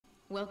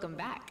Welcome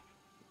back.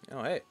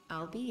 Oh, hey.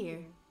 I'll be here.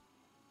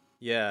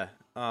 Yeah,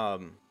 I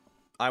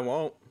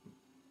won't.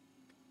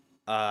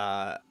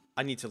 I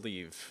need to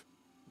leave.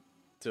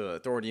 The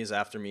authority is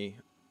after me.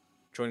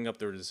 Joining up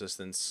the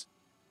resistance.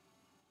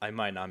 I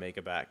might not make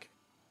it back.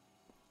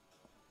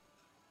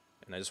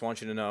 And I just want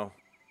you to know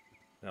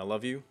that I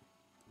love you.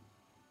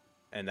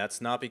 And that's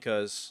not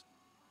because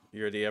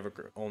you're the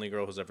only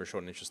girl who's ever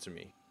shown interest in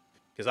me.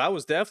 Because I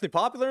was definitely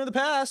popular in the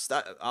past.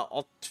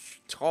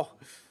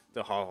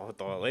 The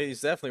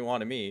ladies definitely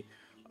wanted me.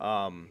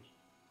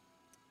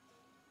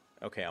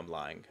 Okay, I'm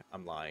lying.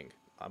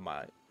 I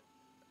might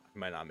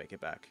not make it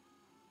back.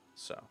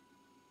 So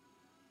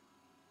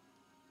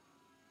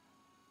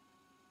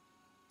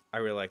I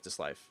really like this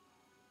life.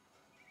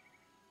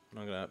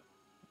 I'm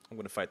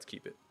gonna fight to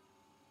keep it.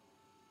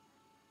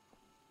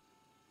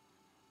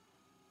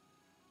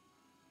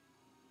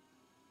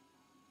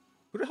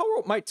 Who the hell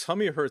wrote "my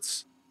tummy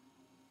hurts"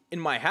 in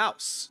my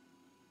house?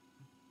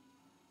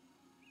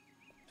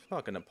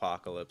 Fucking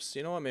apocalypse.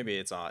 You know what? Maybe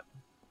it's not.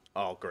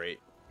 Oh, great.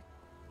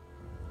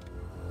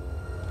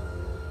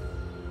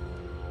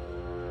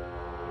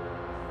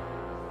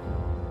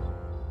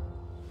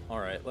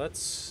 Alright, let's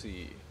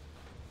see.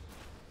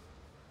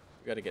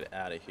 We gotta get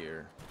out of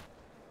here.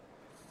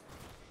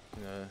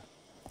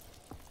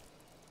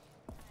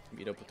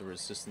 Meet up with the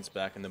resistance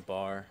back in the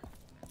bar.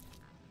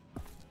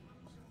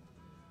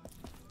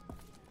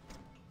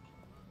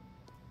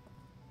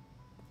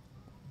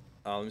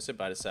 Let me say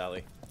bye to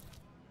Sally.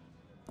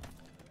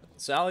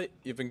 Sally,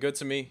 you've been good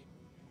to me.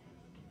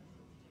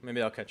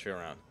 Maybe I'll catch you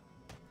around.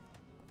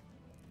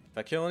 If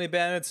I kill any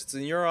bandits, it's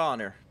in your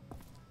honor.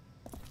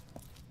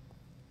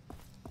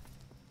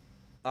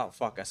 Oh,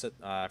 fuck,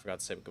 I forgot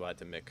to say goodbye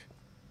to Mick.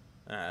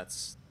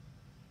 That's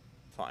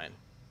fine.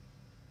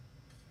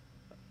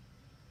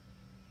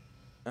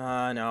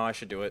 No, I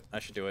should do it. I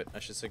should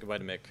say goodbye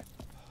to Mick.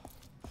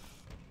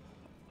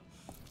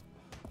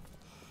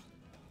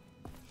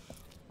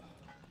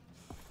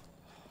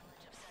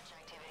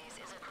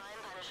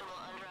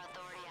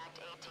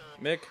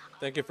 Mick,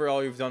 thank you for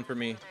all you've done for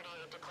me.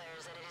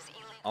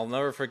 I'll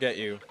never forget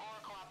you.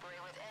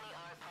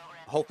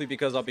 Hopefully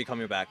because I'll be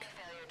coming back.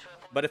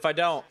 But if I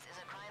don't,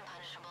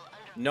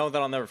 know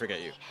that I'll never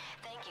forget you.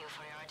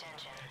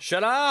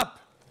 Shut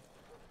up!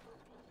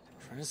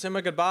 I'm trying to say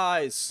my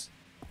goodbyes.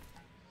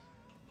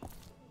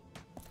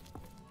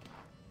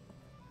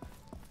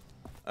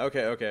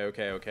 Okay.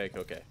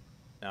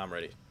 Now I'm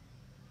ready.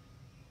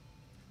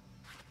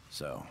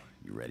 So,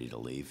 you ready to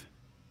leave?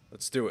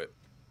 Let's do it.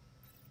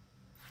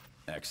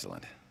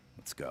 Excellent.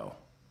 Let's go.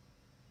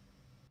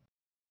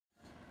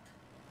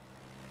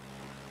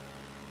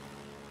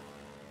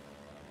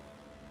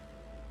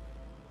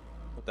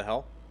 What the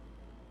hell?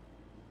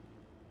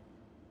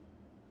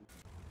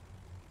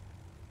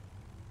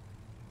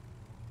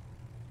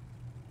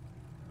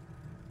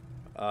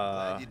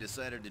 Glad you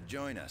decided to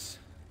join us.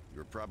 You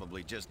were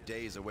probably just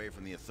days away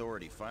from the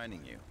authority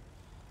finding you.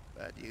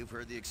 But you've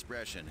heard the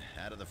expression,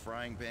 out of the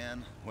frying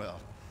pan? Well,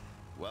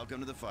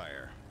 welcome to the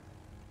fire.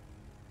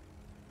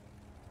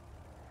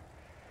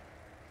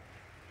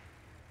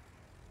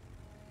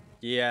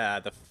 Yeah,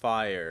 the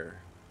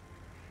fire.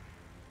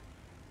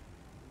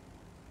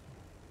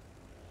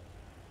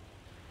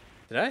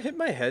 Did I hit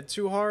my head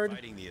too hard?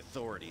 Fighting the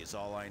authority is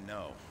all I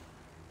know.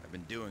 I've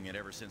been doing it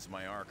ever since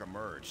my arc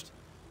emerged.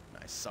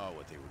 And I saw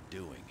what they were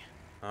doing.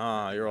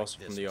 Ah, you're also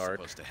from the arc.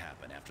 Supposed to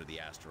happen after the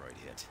asteroid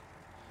hit.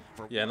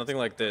 Yeah, nothing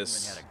like this.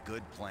 The government had a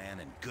good plan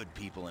and good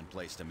people in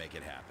place to make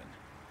it happen.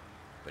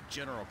 But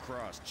General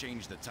Cross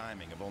changed the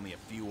timing of only a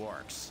few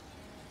arcs.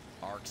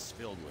 Arcs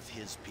filled with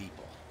his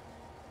people.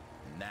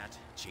 And that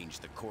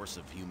changed the course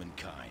of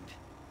humankind.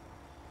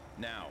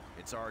 Now,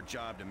 it's our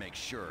job to make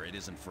sure it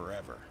isn't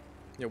forever.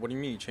 Yeah, what do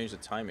you mean you changed the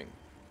timing?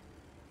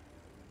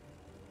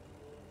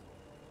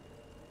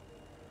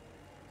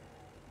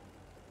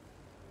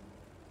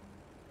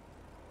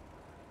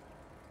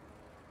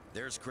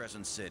 There's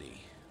Crescent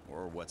City,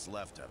 or what's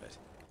left of it.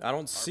 I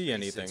don't see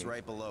anything. It's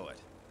right below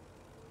it.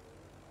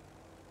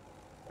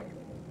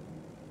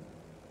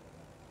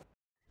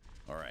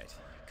 All right,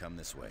 come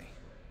this way.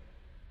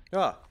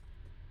 Ah.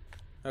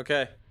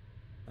 Okay.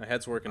 My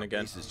head's working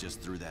again. Base is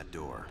just through that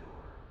door.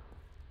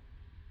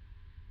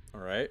 All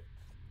right.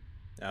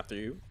 After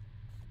you.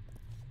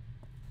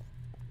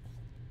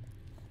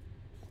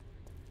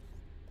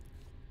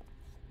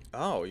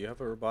 Oh, you have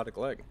a robotic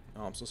leg.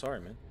 Oh, I'm so sorry,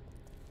 man.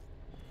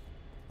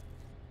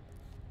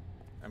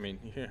 I mean,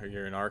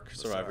 you're an ARC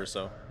survivor,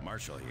 so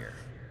Marshall here.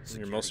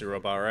 You're mostly a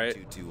robot, right?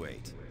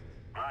 228.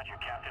 Roger,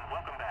 Captain.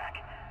 Welcome back.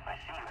 I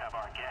see you have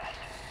our guest.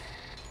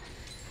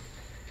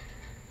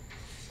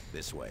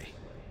 This way.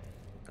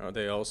 Are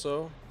they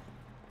also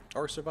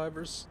ARC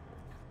survivors?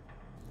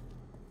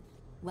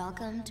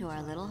 Welcome to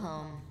our little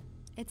home.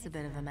 It's a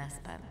bit of a mess,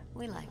 but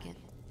we like it.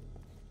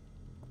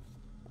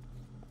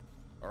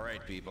 All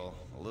right, people.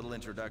 A little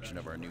introduction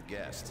of our new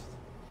guest.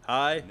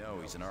 Hi.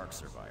 No, he's an ARC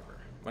survivor.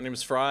 My name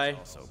is Fry.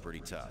 He's also pretty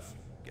tough.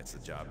 Gets the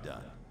job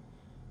done.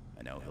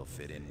 I know he'll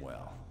fit in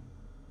well.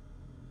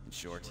 In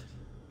short,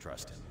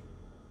 trust him.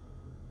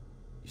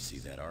 You see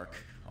that arc?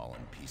 All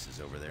in pieces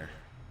over there?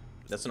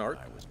 That's an arc?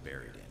 I was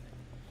buried in.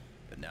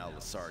 But now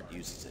Lassard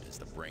uses it as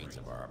the brains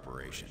of our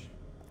operation.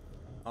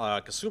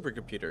 Like a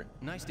supercomputer.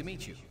 Nice to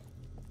meet you.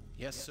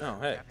 Yes, sir.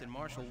 Oh, hey. Captain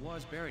Marshall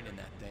was buried in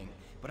that thing,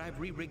 but I've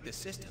re-rigged the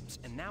systems,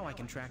 and now I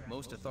can track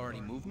most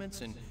Authority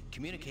movements and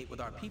communicate with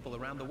our people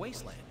around the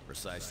wasteland.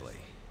 Precisely.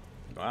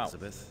 Wow.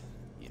 Elizabeth,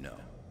 you know.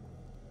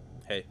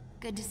 Hey.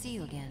 Good to see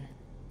you again.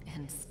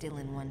 And still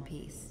in one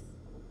piece.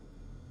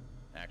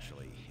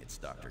 Actually, it's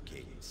Dr.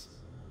 Cadence.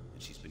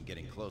 And she's been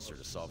getting closer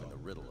to solving the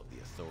riddle of the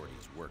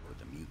Authority's work with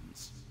the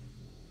mutants.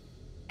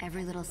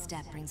 Every little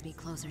step brings me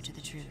closer to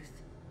the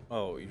truth.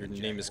 Oh, your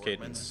name is Jack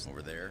Workman, Cadence.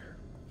 over there,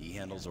 he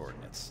handles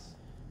ordnance.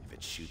 If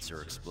it shoots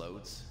or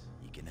explodes,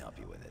 he can help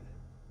you with it.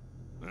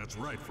 That's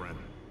right, friend.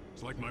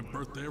 It's like my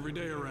birthday every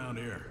day around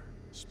here.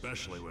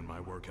 Especially when my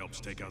work helps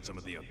take out some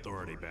of the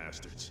Authority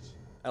bastards.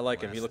 I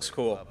like him. He looks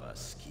Lastly, cool. above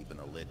us, keeping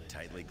the lid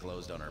tightly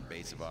closed on our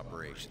base of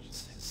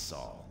operations, is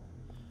Saul.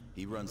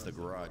 He runs the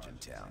garage in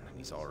town, and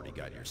he's already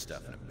got your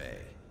stuff in a bay.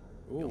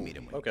 You'll meet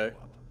him when you okay. go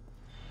up.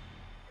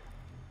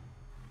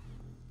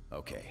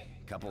 Okay,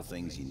 couple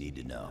things you need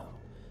to know.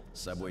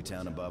 Subway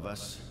town above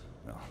us,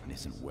 well, it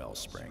isn't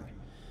Wellspring.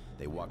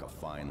 They walk a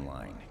fine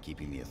line,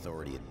 keeping the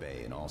Authority at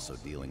bay and also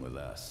dealing with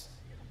us.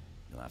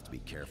 You'll have to be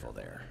careful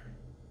there.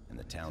 And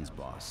the town's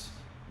boss,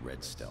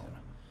 Redstone.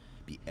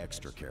 Be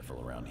extra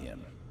careful around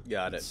him.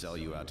 Got He'd it. sell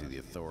you out to the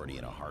Authority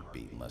in a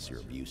heartbeat unless you're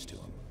of use to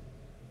him.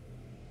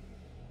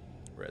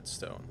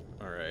 Redstone.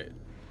 Alright.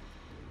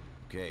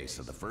 Okay,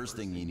 so the first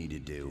thing you need to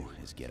do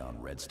is get on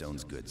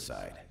Redstone's good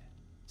side.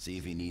 See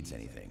if he needs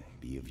anything.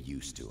 Be of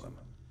use to him.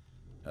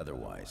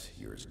 Otherwise,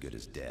 you're as good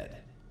as dead.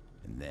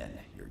 And then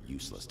you're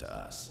useless to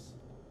us.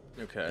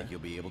 Okay. Think you'll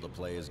be able to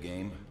play his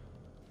game?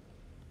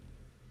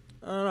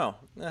 I don't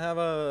know. I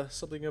have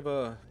something of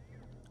a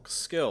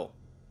skill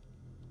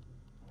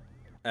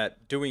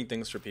at doing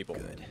things for people.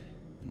 Good.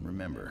 And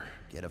remember,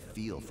 get a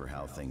feel for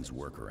how things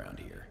work around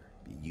here.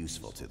 Be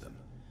useful to them.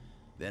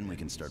 Then we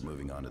can start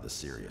moving on to the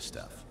serious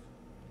stuff.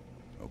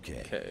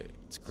 Okay. Okay.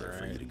 It's clear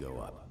for you to go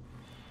up.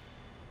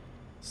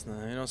 It's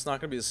not, it's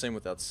not gonna be the same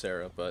without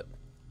Sarah, but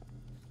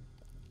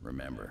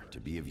Remember,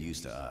 to be of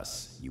use to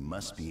us, you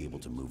must be able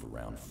to move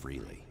around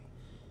freely.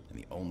 And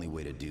the only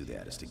way to do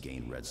that is to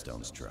gain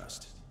Redstone's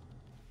trust.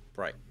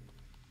 right.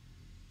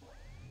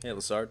 Hey,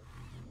 Lassard.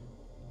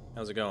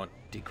 How's it going?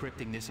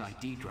 Decrypting this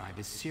ID drive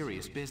is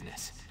serious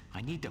business.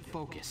 I need to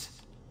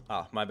focus.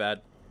 Ah, my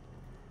bad.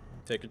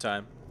 Take your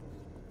time.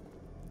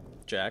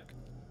 Jack.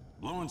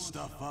 Blowing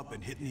stuff up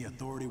and hitting the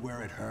Authority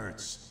where it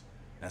hurts.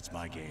 That's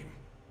my game.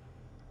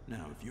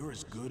 Now, if you're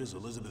as good as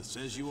Elizabeth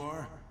says you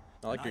are,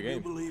 I like your do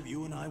game. believe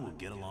you and I will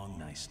get along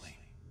nicely.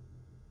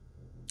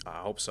 I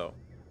hope so.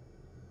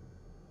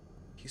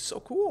 He's so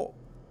cool.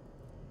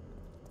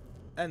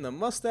 And the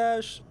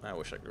mustache. I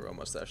wish I could grow a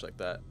mustache like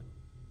that.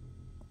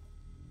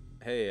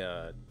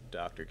 Hey,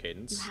 Dr. You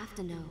Cadence. have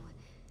to know,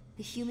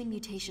 the human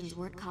mutations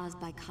weren't caused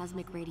by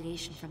cosmic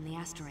radiation from the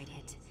asteroid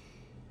hit.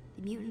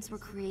 The mutants were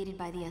created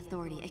by the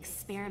Authority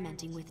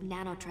experimenting with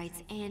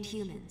nanotrites and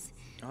humans.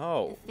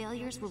 Oh, The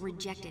failures were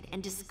rejected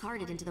and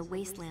discarded into the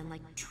wasteland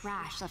like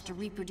trash left to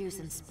reproduce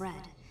and spread.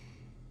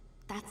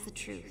 That's the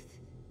truth.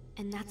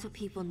 And that's what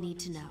people need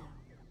to know.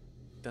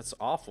 that's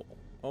awful.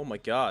 Oh my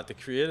god, they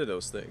created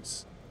those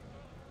things.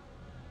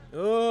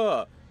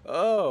 Oh,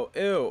 oh,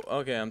 ew.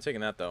 Okay, I'm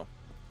taking that though.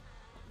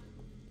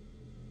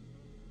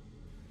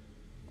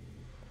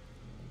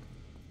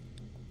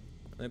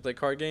 They play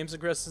card games in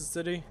Crescent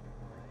City?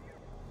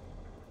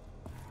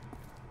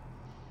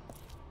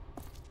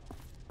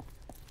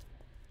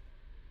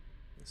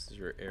 This is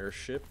your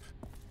airship.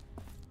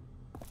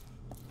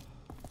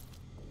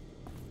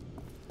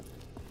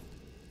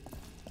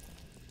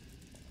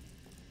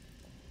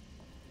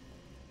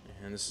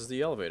 And this is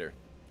the elevator.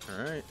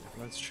 Alright,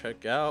 let's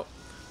check out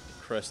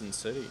Crescent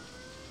City.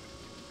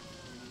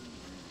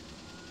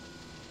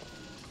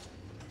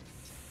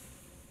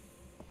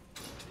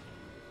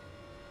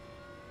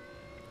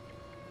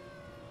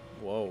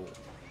 Whoa.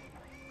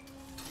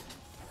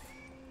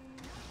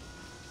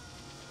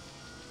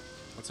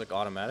 That's like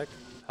automatic.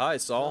 Hi,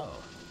 Saul.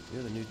 Oh,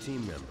 you're the new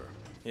team member.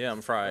 Yeah,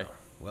 I'm Fry.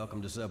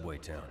 Welcome to Subway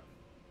Town.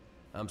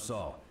 I'm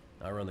Saul.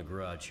 I run the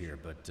garage here,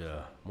 but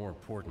more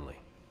importantly,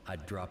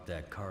 I'd drop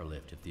that car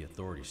lift if the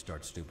authorities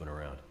start snooping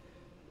around.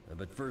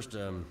 But first,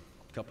 a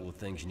couple of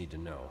things you need to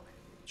know.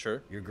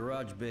 Sure. Your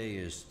garage bay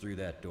is through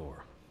that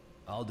door.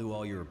 I'll do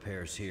all your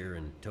repairs here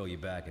and tow you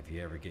back if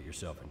you ever get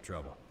yourself in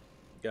trouble.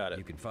 Got it.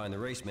 You can find the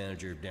race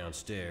manager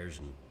downstairs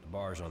and the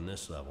bar's on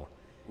this level.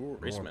 Ooh,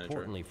 race More manager.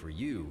 importantly for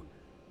you,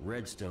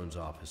 Redstone's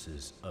office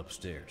is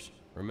upstairs.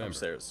 Remember,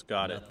 Upstairs.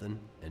 Got it. nothing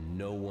and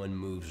no one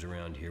moves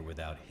around here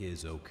without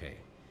his okay.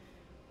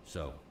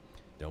 So,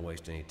 don't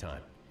waste any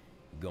time.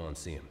 Go and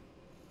see him.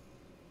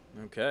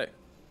 Okay.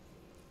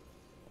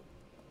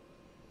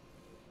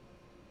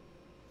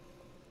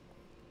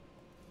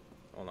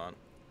 Hold on.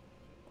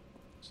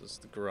 This is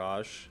the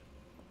garage.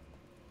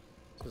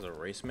 This is a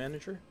race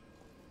manager?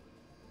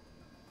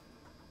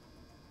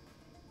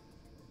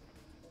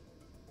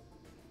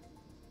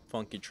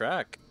 Funky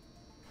track.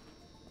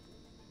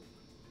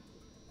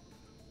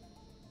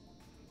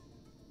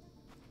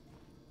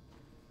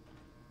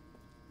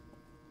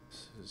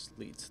 This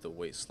leads to the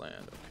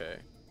wasteland. Okay.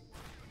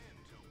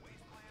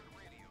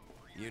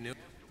 You knew?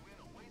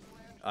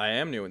 I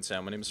am new in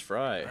town. My name's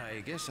Fry.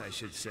 I guess I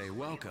should say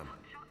welcome.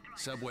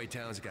 Subway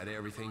Town's got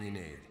everything you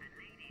need.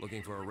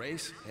 Looking for a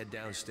race? Head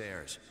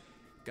downstairs.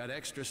 Got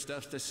extra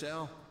stuff to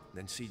sell?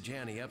 Then see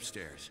Janny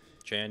upstairs.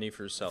 Janny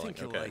for I selling. think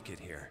you'll Okay. like it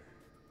here.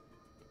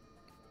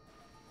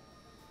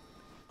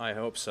 I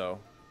hope so.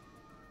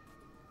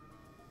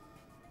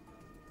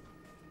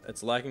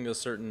 It's lacking a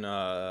certain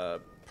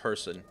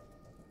person.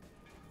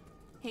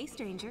 Hey,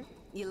 stranger.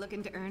 You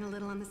looking to earn a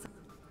little on the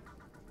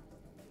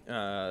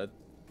side?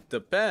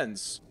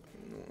 Depends.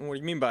 What do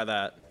you mean by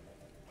that?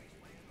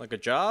 Like a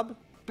job?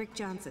 Brick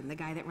Johnson, the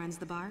guy that runs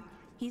the bar,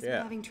 he's Yeah.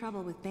 been having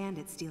trouble with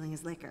bandits stealing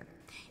his liquor.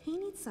 He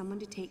needs someone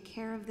to take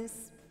care of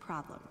this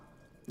problem.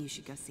 You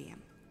should go see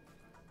him.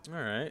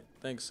 Alright.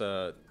 Thanks,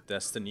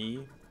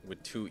 Destiny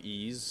with 2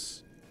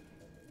 E's.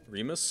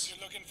 Remus?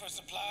 You're looking for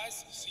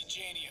supplies? See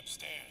Janie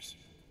upstairs.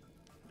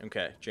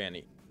 Okay,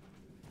 Janny.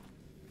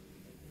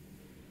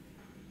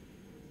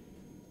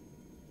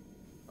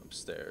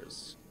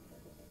 Upstairs.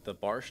 The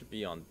bar should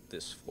be on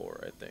this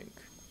floor, I think.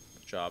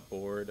 Job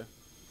board.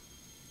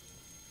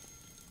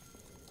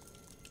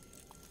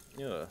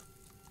 Yeah.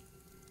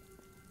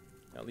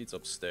 That leads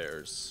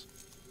upstairs.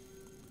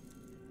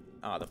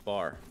 Ah, the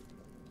bar.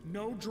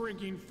 No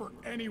drinking for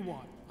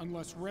anyone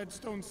unless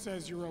Redstone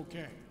says you're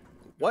okay.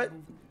 What?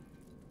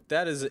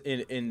 That is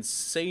an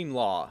insane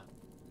law.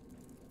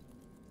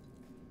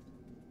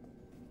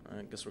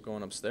 I guess we're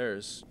going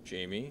upstairs.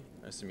 Jamie,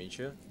 nice to meet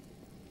you.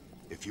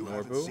 If you Norbu?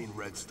 haven't seen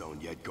Redstone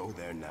yet, go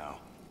there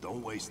now.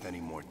 Don't waste any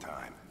more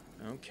time.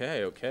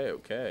 Okay, okay,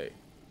 okay.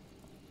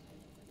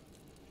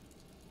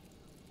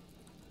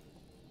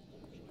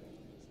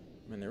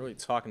 Man, they're really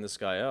talking this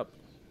guy up.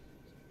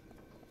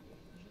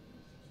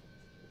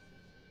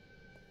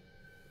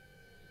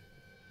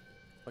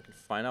 If I can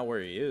find out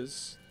where he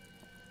is.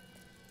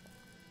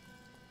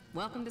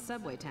 Welcome to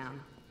Subway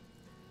Town.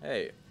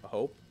 Hey,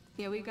 Hope.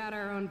 Yeah, we've got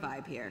our own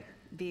vibe here.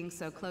 Being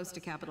so close to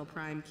Capital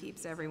Prime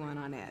keeps everyone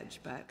on edge,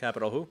 but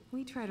Capital who?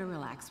 we try to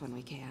relax when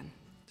we can.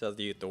 Is that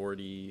the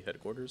Authority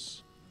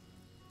headquarters?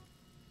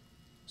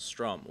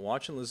 Strum.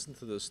 Watch and listen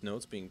to those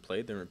notes being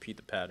played, then repeat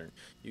the pattern.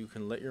 You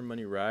can let your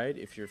money ride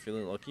if you're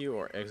feeling lucky,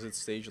 or exit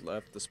stage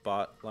left. The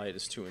spotlight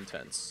is too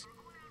intense.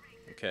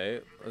 Okay,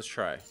 let's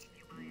try.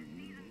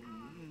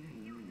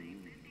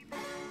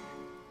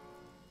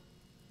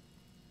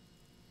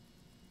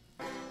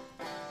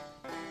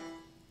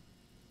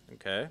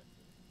 Okay.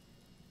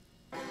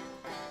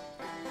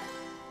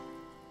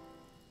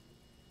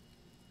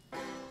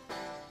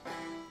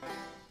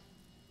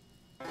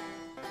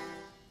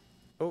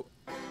 Oh.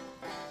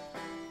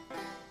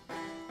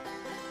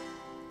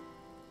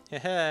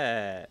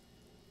 Alright,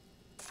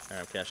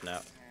 I'm cashing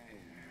out.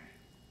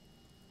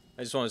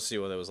 I just wanted to see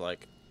what it was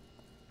like.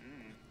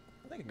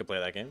 I think I could play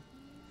that game.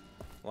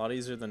 A lot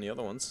easier than the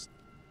other ones.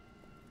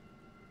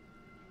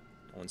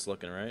 No one's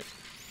looking, right?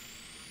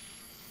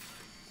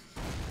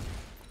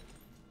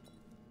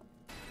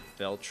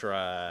 They'll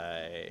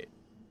try.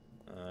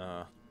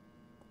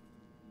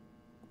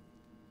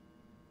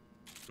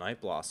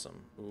 Night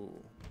Blossom.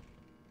 Ooh.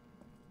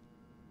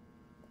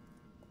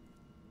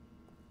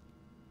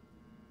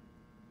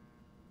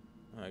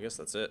 I guess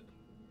that's it.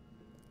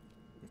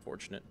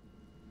 Unfortunate.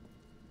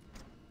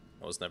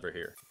 I was never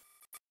here.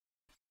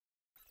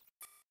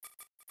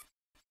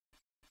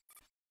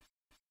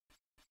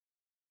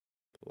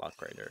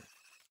 Lock right there.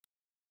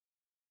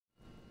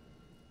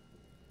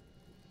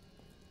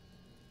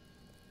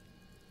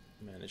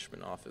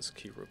 Management office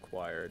key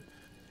required.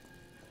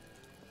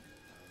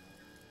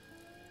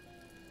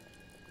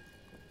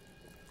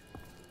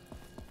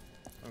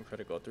 I'm trying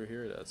to go through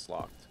here. That's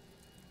locked.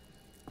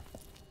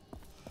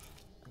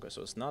 Okay,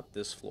 so it's not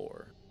this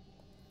floor.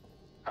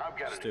 I've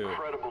got Let's an do it.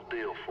 incredible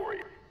deal for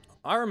you.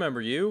 I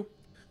remember you.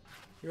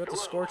 You at the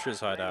Hello,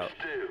 Scorcher's my name's hideout.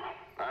 Stu.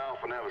 I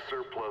often have a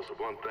surplus of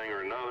one thing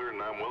or another,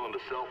 and I'm willing to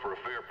sell for a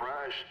fair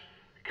price.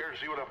 Care to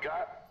see what I've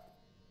got?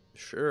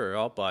 Sure,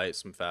 I'll buy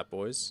some Fat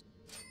Boys.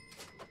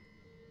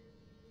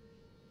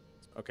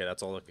 Okay,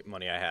 that's all the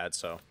money I had,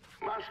 so.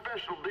 My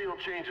special deal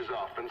changes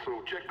often,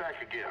 so check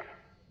back again.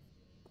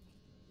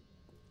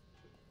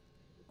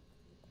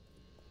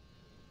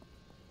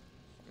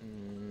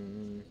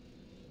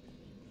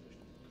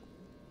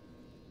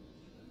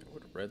 Where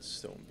would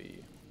Redstone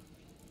be?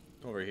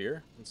 Over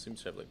here? It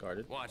seems heavily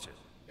guarded. Watch it.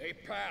 Hey,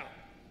 pal.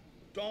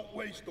 Don't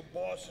waste the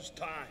boss's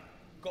time.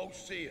 Go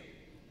see him.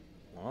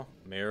 Well,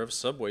 Mayor of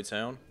Subway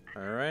Town.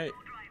 Alright.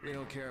 We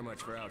don't care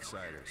much for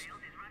outsiders.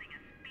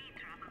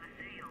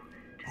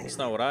 That's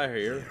not what I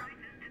hear.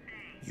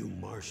 You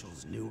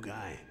Marshall's new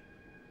guy?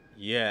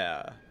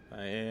 Yeah,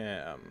 I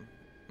am.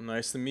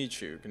 Nice to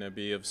meet you. Can I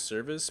be of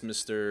service,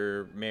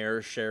 Mr.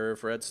 Mayor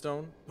Sheriff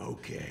Redstone?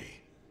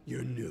 Okay.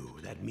 You're new.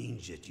 That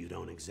means that you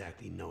don't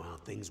exactly know how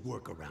things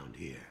work around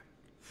here.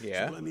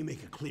 Yeah. So let me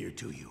make it clear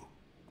to you.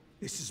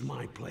 This is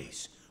my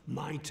place.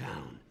 my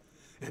town,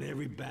 and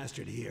every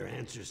bastard here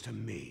answers to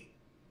me.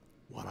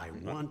 What I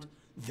want,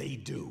 they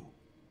do.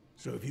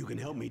 So if you can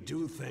help me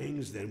do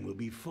things, then we'll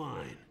be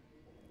fine.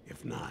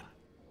 If not,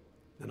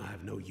 then I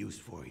have no use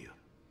for you.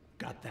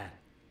 Got that?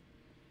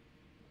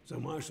 So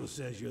Marshall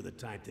says you're the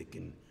type that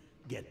can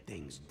get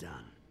things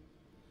done.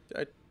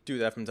 I do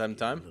that from time to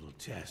time. A little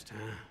test,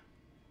 huh?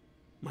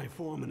 My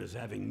foreman is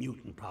having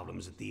mutant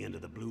problems at the end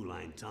of the Blue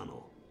Line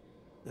tunnel.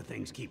 The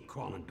things keep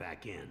crawling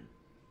back in.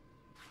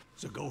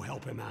 So go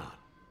help him out.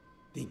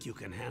 Think you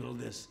can handle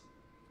this?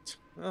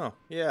 Oh,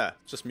 yeah,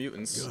 just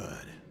mutants.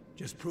 Good.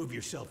 Just prove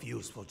yourself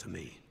useful to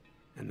me,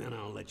 and then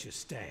I'll let you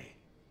stay.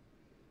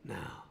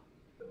 Now,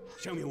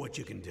 show me what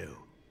you can do,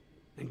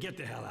 and get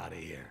the hell out of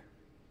here.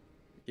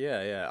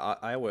 Yeah,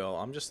 I will.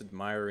 I'm just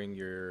admiring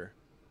your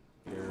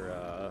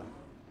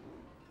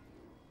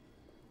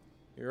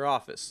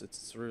office.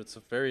 It's a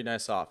very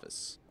nice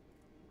office.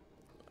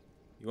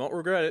 You won't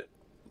regret it.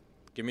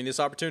 Give me this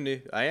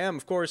opportunity. I am,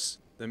 of course,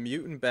 the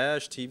Mutant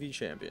Bash TV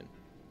champion.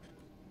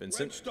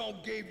 Vincent? Redstone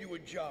gave you a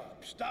job.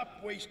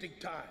 Stop wasting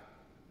time.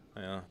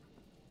 Yeah.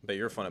 Bet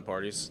you're fun at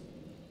parties.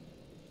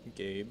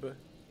 Gabe.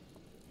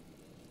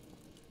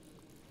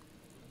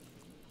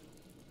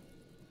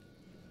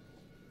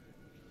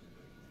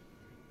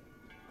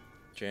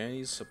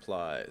 Janny's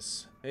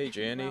Supplies. Hey,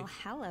 Janny. Well,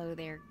 hello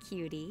there,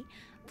 cutie.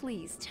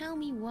 Please tell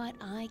me what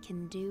I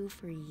can do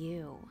for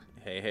you.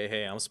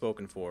 Hey, I'm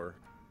spoken for.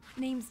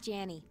 Name's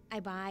Janny.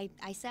 I buy,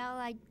 I sell,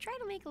 I try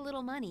to make a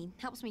little money.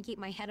 Helps me keep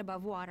my head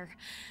above water.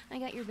 I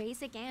got your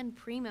basic and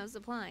primo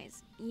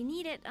supplies. You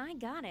need it, I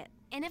got it.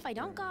 And if I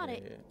don't got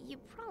it, you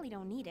probably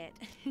don't need it.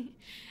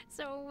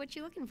 So, what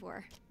you looking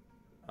for?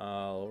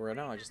 Right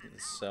now I just need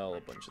to sell a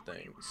bunch of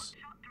things.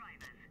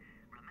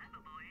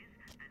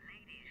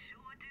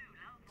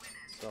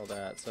 Sell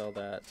that, sell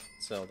that,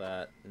 sell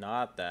that.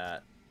 Not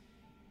that.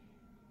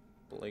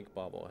 Blake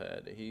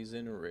Bobblehead. He's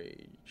in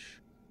rage.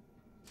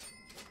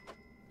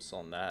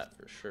 Selling that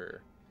for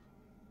sure.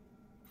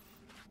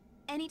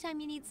 Anytime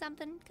you need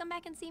something, come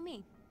back and see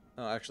me.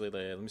 Oh, actually,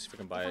 let me see if I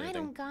can buy If anything. I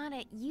don't got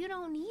it, you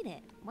don't need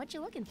it. What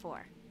you looking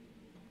for?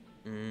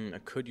 I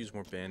could use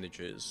more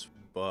bandages,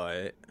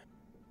 but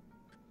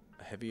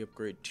a heavy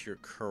upgrade to your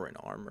current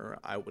armor,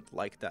 I would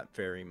like that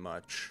very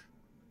much.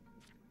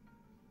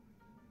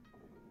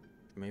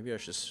 Maybe I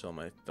should sell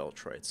my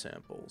Feltrite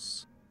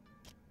samples.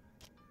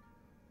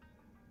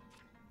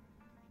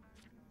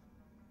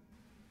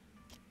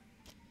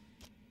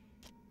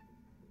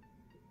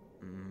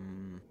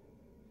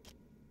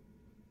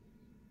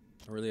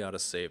 I really ought to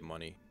save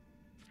money.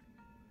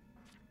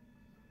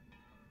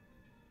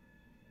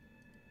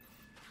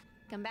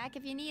 Come back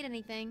if you need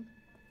anything.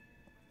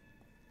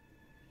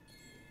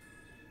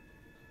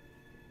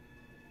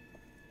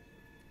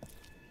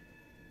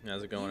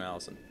 How's it going,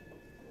 Allison?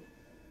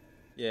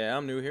 Yeah,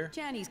 I'm new here.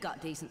 Johnny's got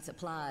decent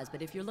supplies,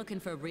 but if you're looking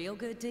for a real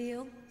good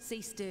deal,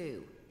 see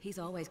Stu. He's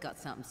always got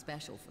something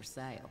special for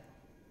sale.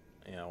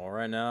 Yeah, well,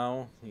 right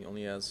now, he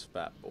only has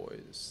fat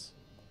boys.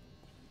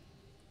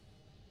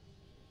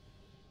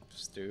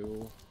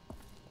 Stu.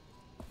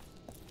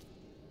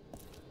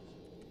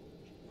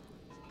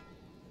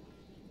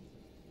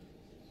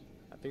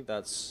 I think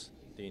that's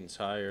the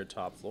entire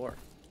top floor.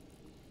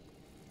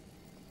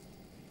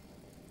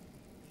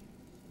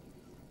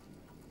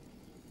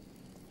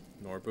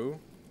 Norbu,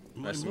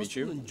 nice to meet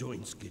you. My muscle and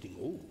joints getting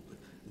old,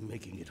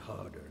 making it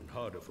harder and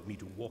harder for me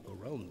to walk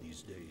around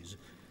these days.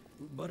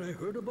 But I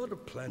heard about a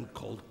plant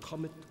called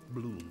Comet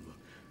Bloom.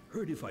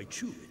 Heard if I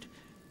chew it,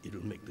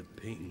 it'll make the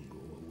pain go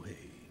away.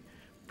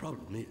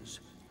 Problem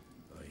is,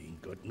 I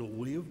ain't got no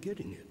way of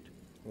getting it.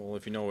 Well,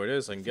 if you know where it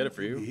is, I can get it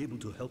for you. Be able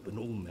to help an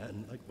old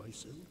man like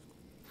myself?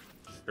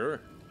 Sure.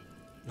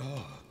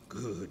 Ah,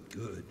 good,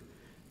 good.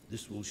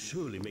 This will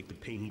surely make the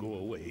pain go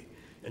away.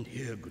 And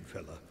here, good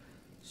fella,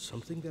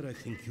 something that I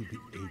think you'll be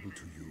able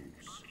to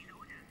use.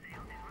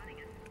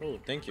 Oh,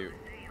 thank you.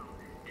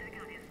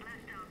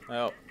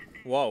 Oh,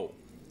 whoa.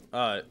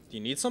 Do you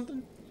need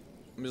something?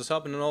 I'm just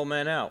helping an old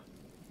man out.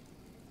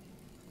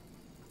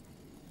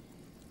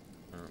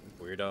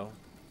 Weirdo.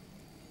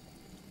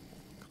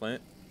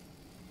 Clint.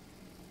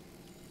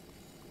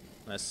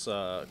 Nice,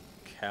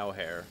 cow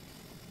hair.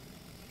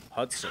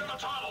 Hudson.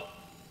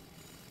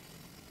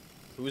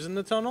 Who's in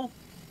the tunnel?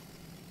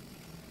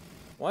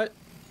 What?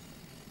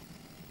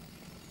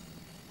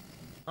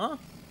 Huh?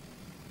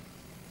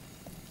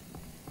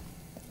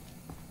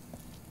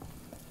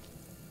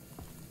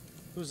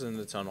 Who's in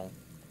the tunnel?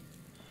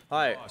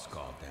 Hi. Boss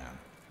called down.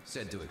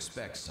 Said to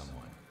expect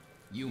someone.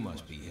 You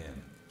must be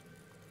him.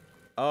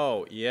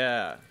 Oh,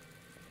 yeah.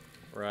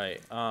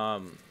 Right.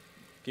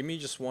 Give me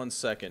just 1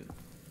 second.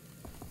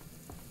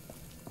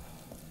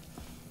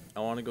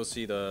 I want to go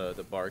see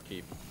the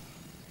barkeep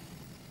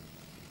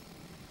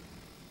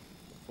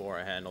before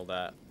I handle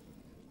that.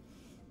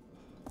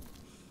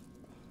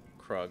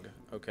 Krug.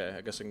 Okay,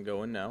 I guess I can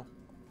go in now.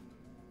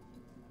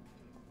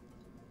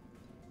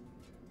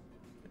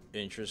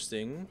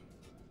 Interesting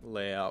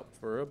layout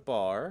for a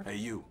bar. Hey,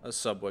 you. A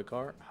subway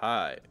car.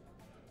 Hi.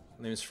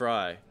 My name's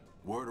Fry.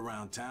 Word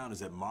around town is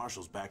that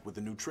Marshall's back with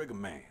the new Trigger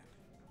Man.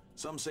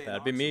 Some say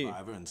That'd an be Ark me.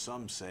 survivor, and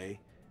some say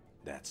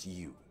that's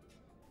you.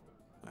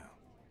 Well,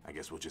 I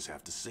guess we'll just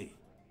have to see.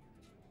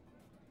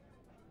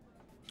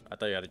 I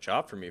thought you had a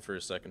job for me for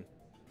a second.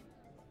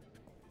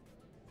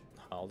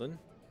 Halden?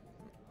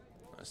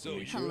 Nice to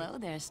meet you. Hello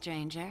there,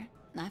 stranger.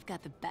 I've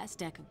got the best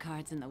deck of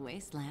cards in the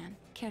wasteland.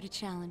 Care to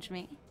challenge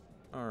me?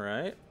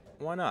 Alright.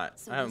 Why not?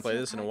 So I haven't played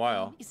this in a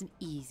while. It's an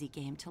easy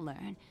game to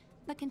learn,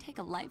 but can take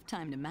a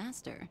lifetime to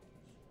master.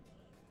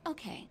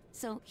 Okay,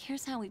 so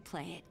here's how we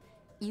play it.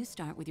 You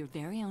start with your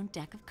very own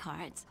deck of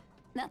cards.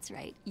 That's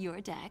right, your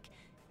deck.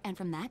 And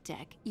from that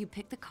deck, you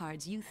pick the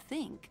cards you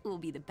think will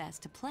be the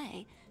best to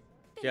play.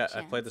 Bit Yeah, of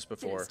I've played this chance,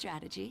 bit before. of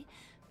strategy,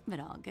 but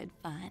all good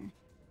fun.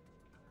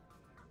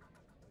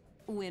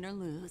 Win or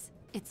lose,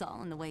 it's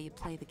all in the way you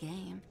play the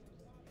game.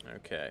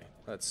 Okay,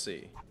 let's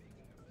see.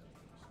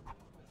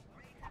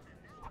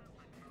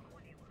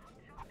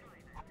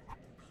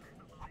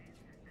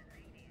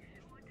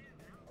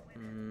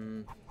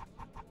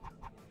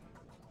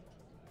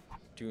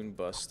 Dune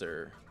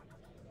Buster.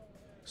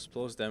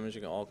 Explodes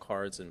damaging all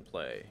cards in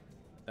play.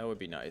 That would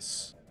be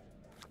nice.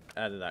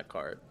 Added that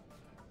card.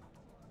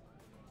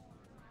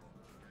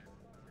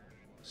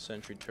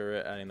 Sentry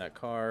turret, adding that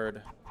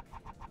card.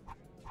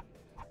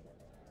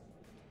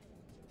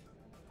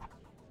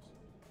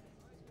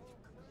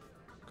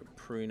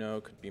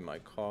 Caprino could be my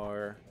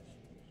car.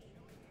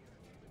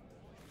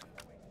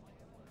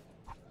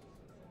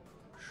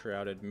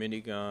 Shrouded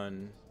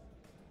minigun.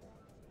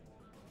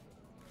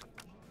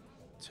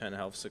 10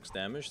 health, 6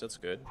 damage. That's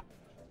good.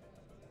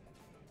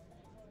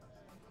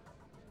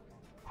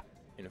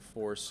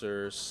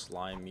 Enforcer,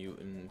 slime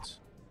mutant.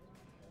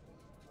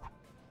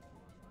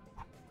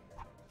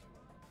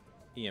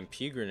 EMP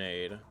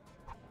grenade.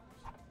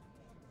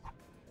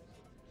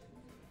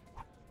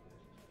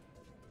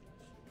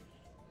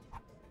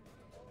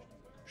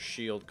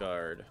 Shield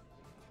guard.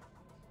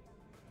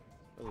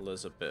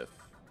 Elizabeth.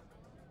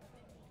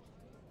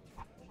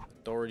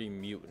 Authority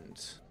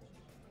mutant.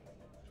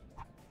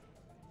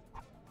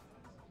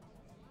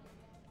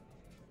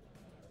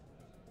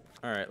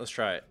 Alright, let's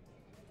try it.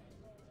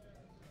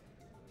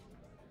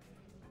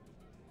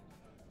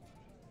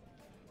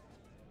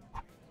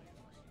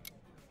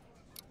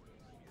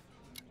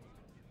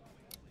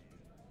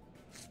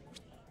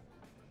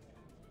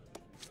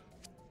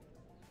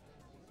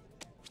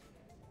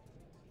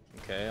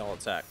 Okay, I'll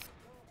attack.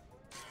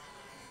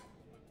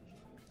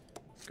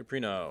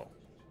 Caprino.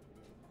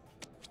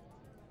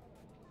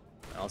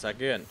 I'll attack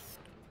again.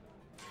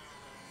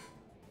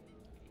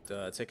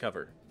 Take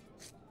cover.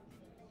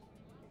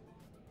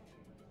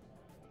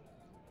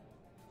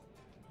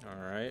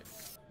 Alright.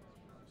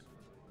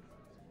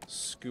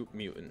 Scoop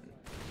mutant.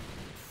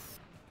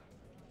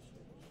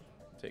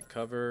 Take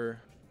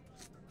cover.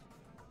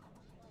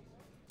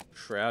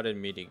 Shrouded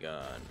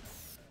minigun.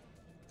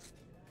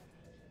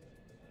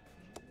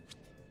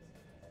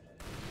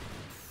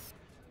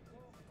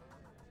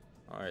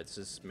 Alright, this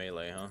is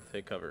melee, huh?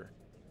 Take cover.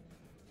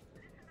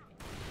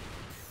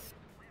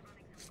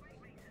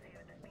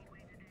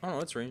 Oh no,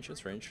 it's range,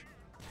 it's range.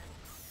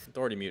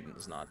 Authority mutant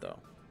is not, though.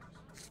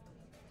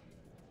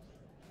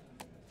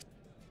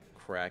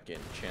 Kraken,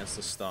 chance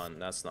to stun,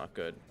 that's not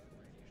good.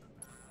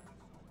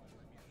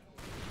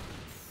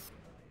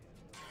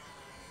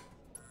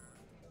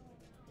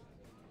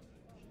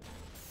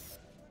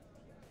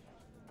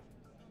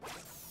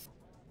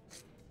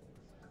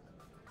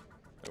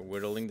 They're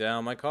whittling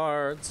down my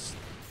cards.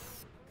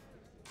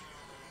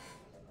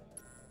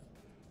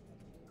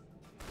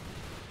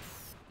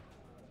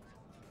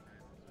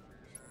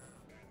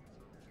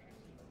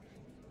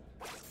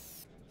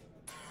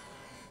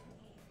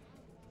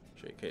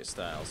 JK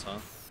Styles, huh?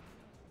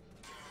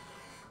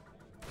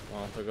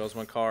 Well, there goes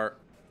my cart.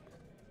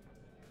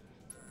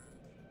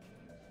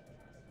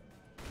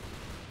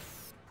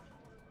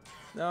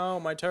 No,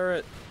 my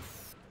turret.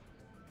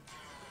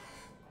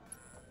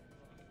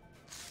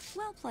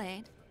 Well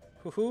played.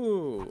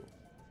 Woohoo!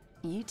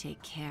 You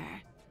take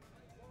care.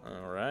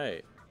 All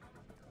right.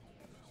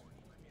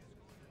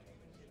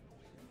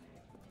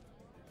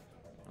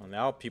 Well,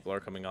 now people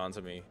are coming on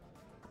to me.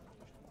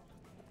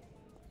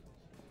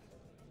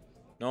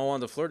 No one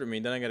wanted to flirt with me,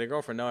 then I got a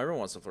girlfriend. Now everyone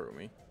wants to flirt with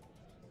me.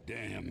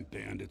 Damn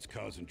bandits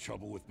causing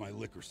trouble with my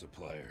liquor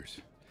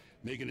suppliers.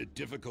 Making it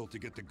difficult to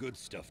get the good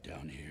stuff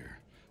down here.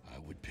 I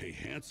would pay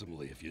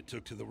handsomely if you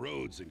took to the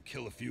roads and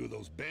kill a few of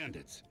those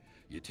bandits.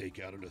 You take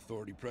out an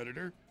authority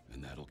predator,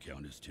 and that'll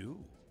count as 2.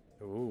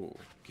 Ooh.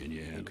 Can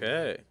you handle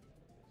Okay. it?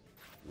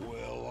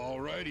 Well,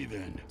 alrighty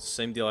then.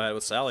 Same deal I had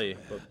with Sally,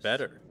 but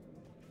better.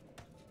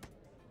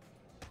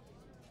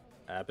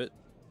 Abbott?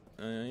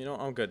 You know,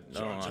 I'm good. I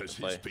don't John have says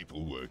to play. his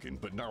people working,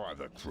 but no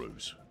other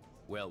crews.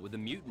 Well, with the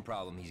mutant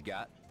problem he's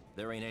got,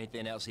 there ain't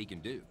anything else he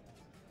can do.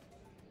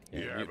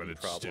 Yeah, but it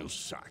still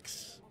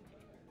sucks.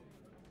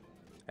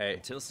 Hey.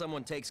 Until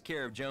someone takes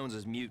care of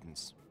Jones's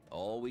mutants,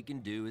 all we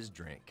can do is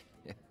drink.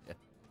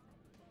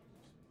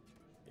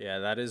 Yeah,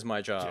 that is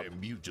my job. Damn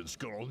mutants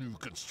got all new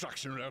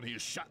construction around here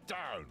shut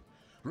down.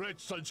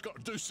 Redstone's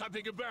got to do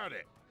something about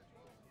it.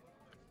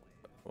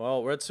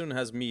 Well, Redstone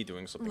has me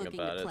doing something Looking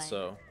about to it, play.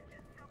 so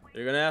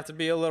you're gonna have to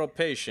be a little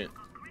patient.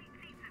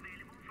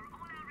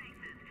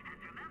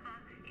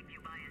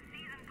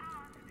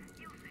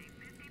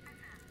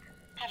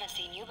 Haven't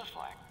seen you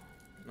before.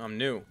 I'm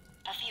new.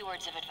 A few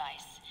words of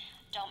advice.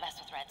 Don't mess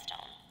with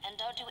Redstone, and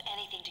don't do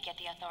anything to get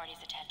the authorities'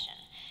 attention.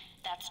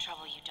 That's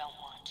trouble you don't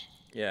want.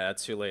 Yeah,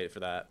 it's too late for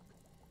that.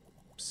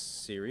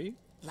 Siri?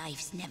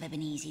 Life's never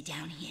been easy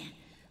down here.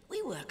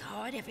 We work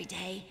hard every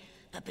day,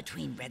 but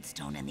between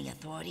Redstone and the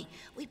Authority,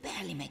 we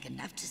barely make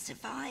enough to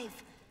survive.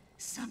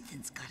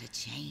 Something's gotta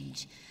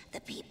change. The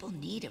people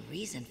need a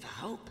reason for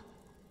hope.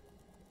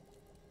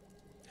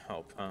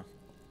 Hope, huh?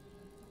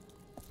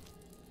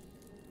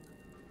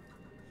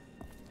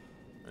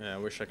 Yeah, I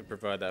wish I could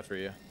provide that for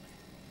you.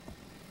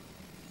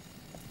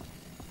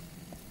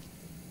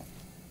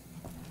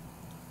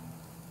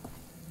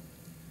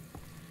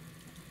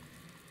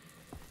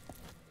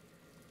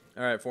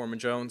 Alright, Foreman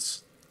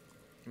Jones.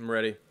 I'm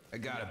ready. I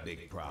got a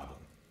big problem.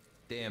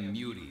 Damn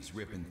muties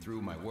ripping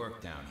through my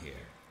work down here.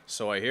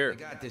 So I hear.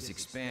 They got this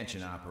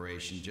expansion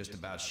operation just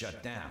about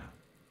shut down.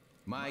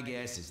 My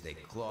guess is they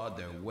clawed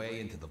their way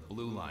into the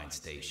Blue Line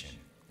station.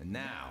 And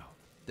now,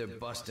 they're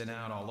busting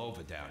out all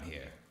over down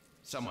here.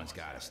 Someone's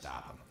gotta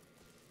stop them.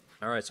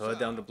 Alright, so head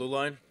down to Blue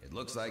Line. It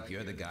looks like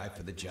you're the guy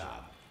for the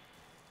job.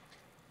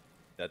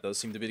 That does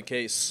seem to be the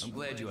case. I'm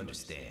glad you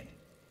understand.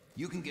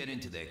 You can get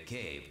into their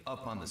cave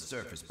up on the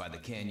surface by the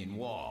canyon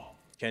wall.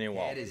 Canyon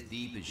wall. Head as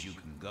deep as you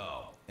can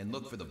go and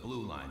look for the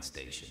Blue Line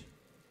station.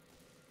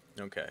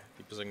 Okay,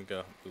 deep as I can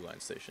go. Blue Line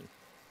station.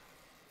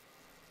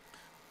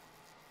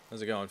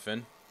 How's it going,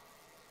 Finn?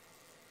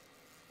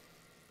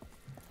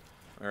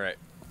 Alright.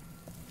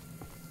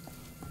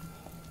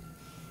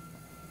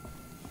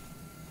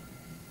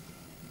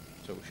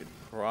 So we should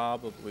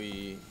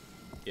probably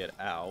get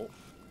out.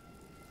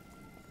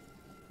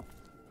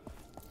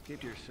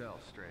 Keep to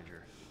yourself,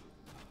 stranger.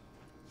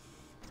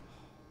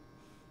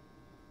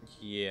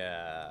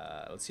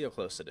 Yeah, let's see how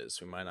close it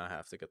is. We might not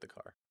have to get the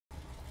car.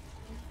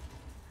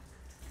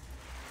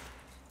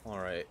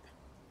 Alright.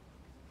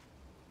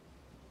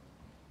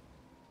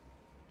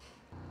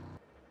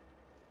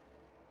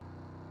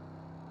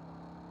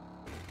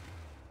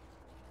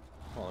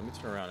 Oh, let me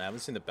turn around. I haven't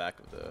seen the back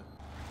of the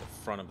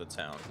front of the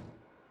town.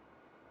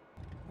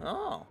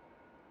 Oh,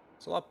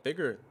 it's a lot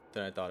bigger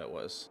than I thought it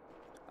was.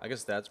 I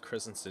guess that's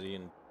Crescent City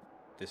and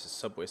this is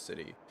Subway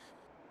City.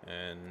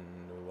 And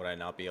would I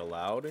not be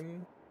allowed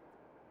in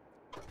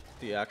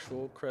the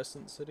actual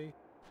Crescent City?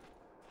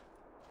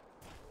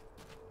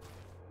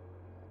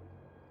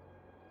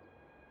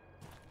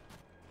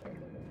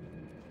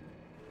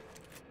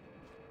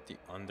 The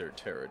Under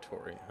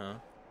Territory, huh?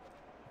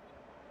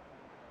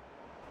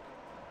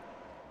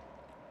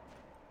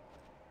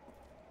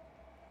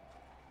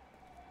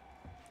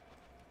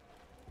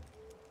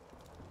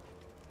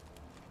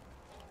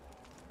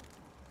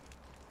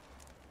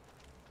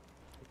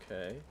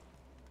 Okay.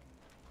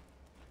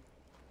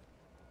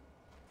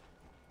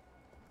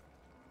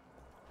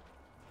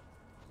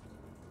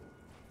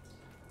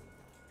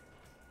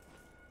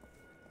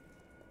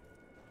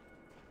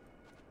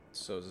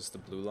 So is this the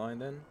Blue Line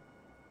then?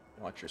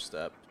 Watch your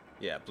step.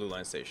 Yeah, Blue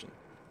Line station.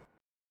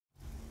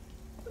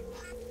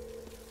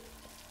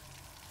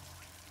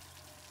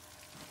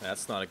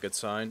 That's not a good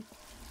sign.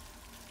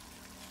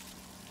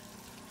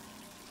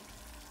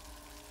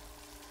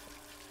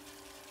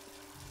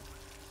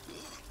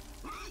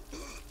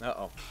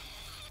 Uh-oh.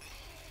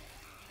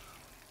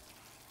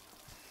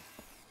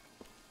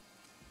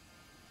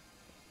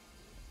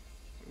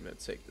 I'm gonna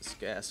take this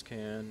gas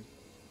can.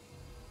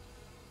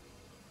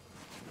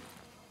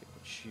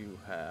 What you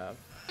have.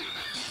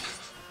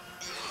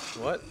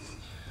 What?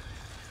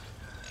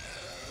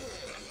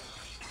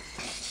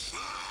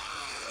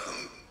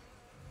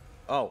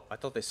 Oh, I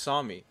thought they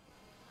saw me.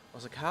 I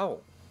was like, how?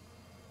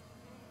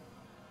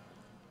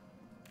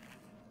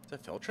 Is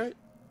that Feltrite?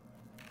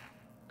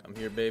 Come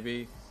here,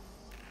 baby.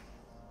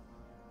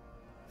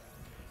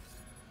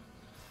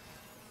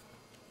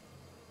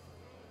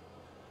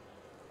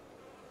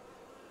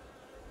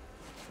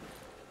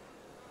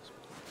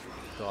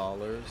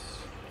 $.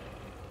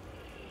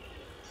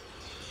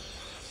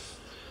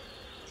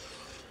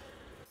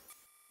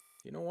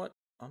 You know what?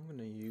 I'm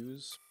gonna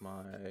use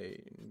my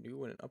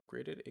new and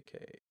upgraded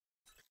AK,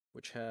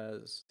 which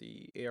has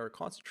the AR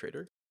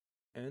concentrator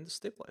and the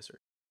stabilizer.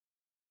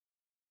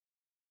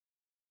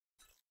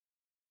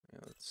 Yeah,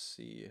 let's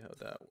see how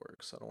that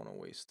works. I don't want to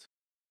waste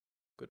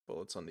good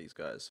bullets on these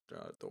guys if they're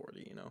not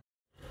authority, you know.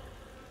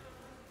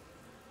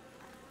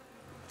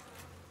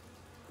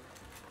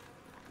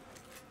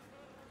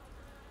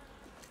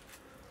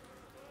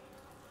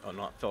 Oh,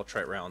 not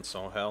Feltrite rounds,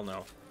 so hell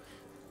no.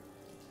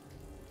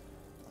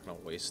 I'm gonna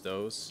waste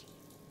those.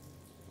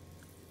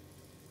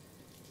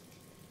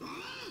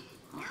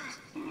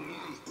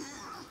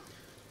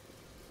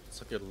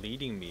 It's like you're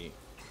leading me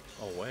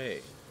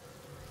away.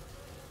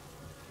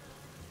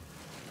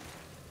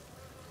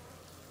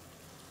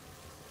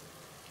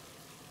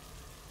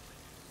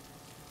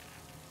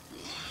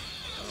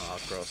 Oh,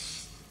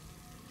 gross.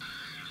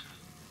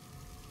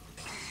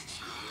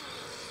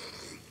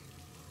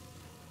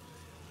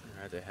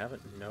 Alright, they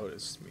haven't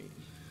noticed me.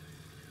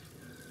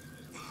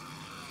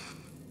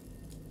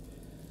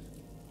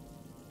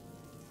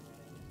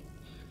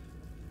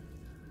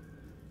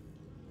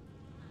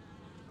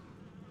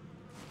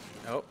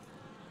 Oh,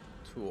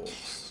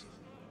 tools.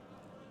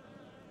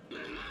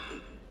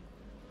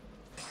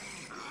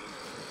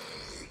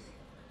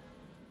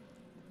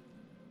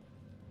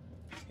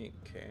 Paint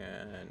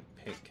can,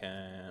 paint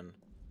can.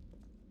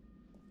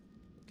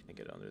 Can I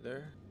get under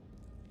there?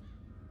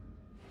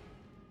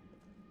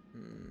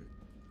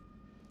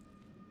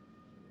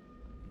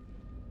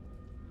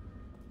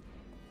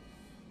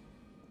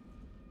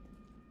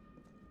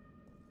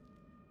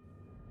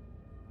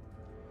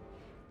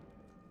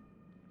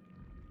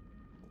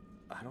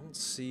 I don't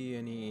see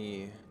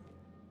any.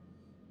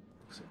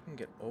 Looks like I can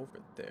get over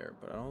there,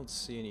 but I don't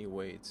see any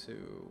way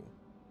to.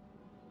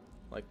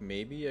 Like,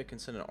 maybe I can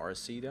send an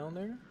RC down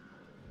there?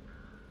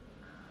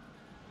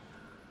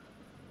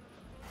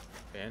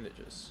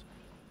 Bandages.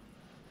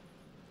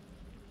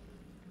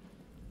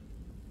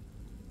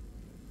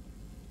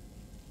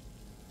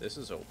 This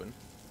is open.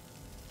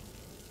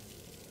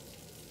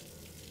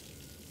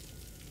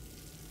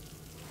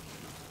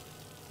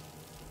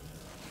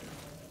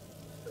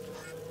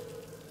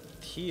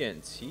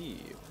 TNT.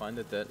 Find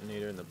the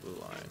detonator in the blue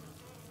line.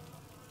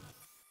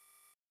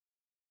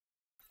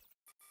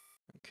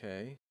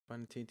 Okay.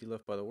 Find the TNT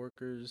left by the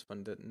workers.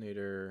 Find the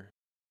detonator.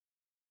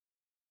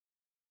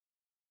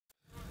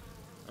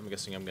 I'm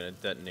guessing I'm gonna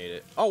detonate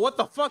it. Oh, what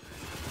the fuck?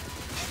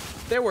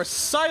 They were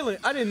silent.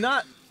 I did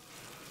not.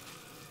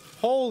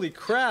 Holy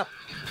crap.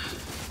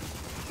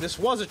 This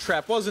was a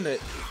trap, wasn't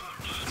it?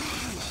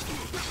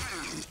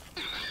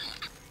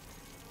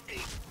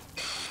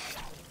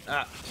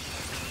 Ah.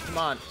 Come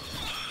on.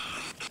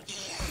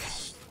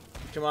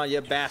 Come on,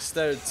 you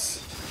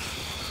bastards.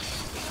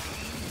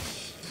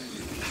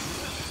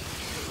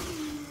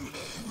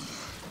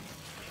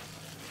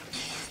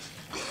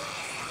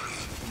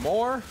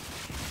 More?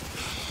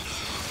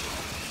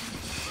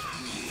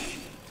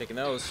 Taking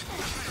those.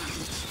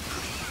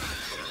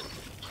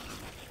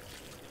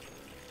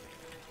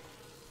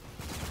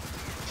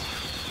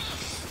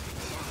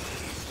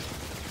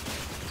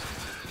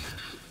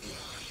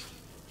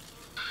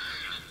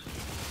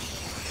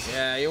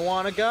 Yeah, you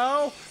wanna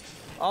go?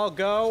 I'll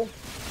go.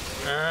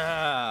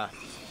 Ah.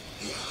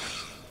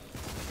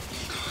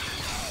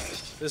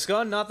 This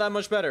gun, not that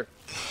much better.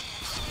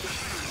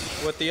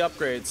 With the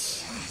upgrades.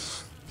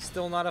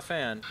 Still not a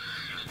fan.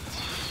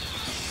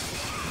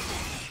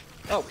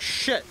 Oh,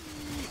 shit.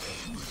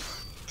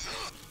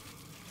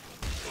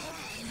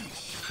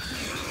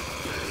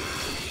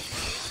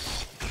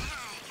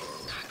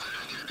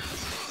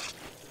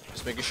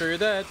 Just making sure you're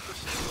dead.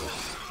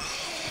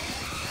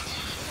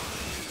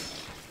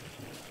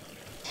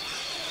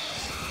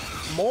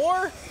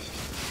 More?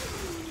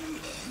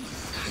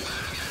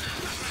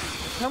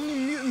 How many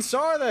mutants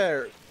are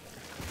there?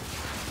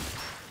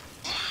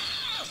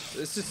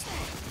 This is...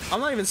 I'm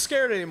not even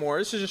scared anymore.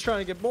 This is just trying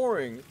to get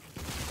boring.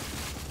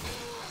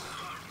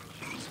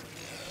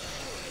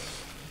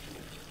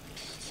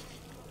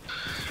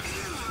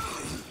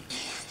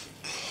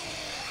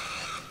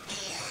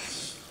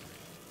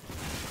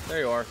 There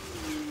you are.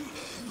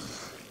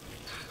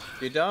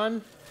 You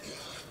done?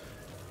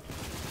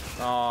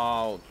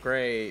 Oh,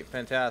 great.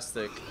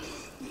 Fantastic.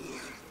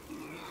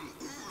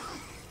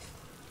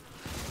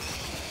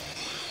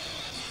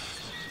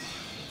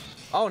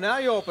 Oh, now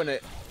you open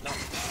it. No.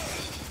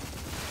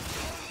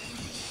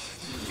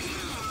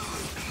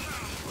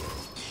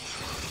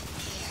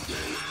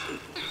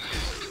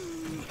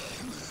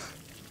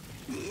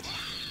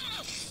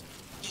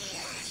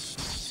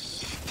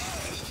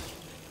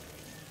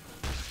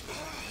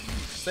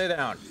 Stay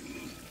down.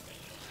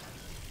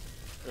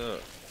 Ugh,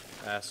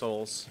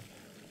 assholes.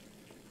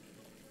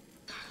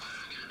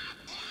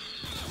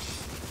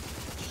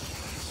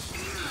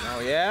 Oh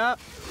yeah.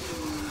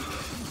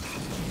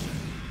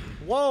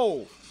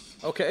 Whoa.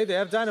 Okay, they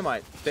have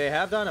dynamite. They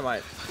have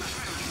dynamite.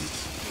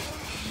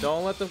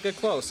 Don't let them get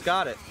close.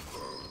 Got it.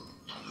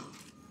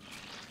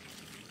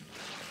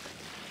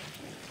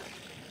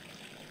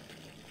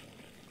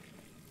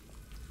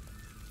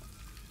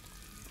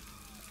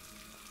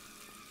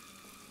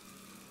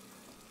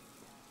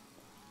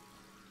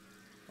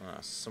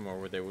 Somewhere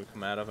where they would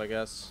come out of, I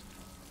guess.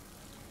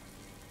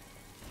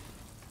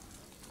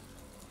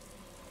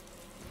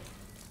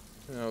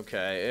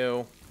 Okay,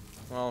 ew.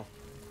 Well,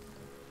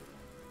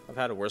 I've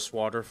had a worse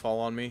water fall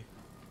on me.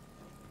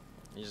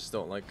 I just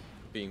don't like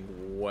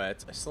being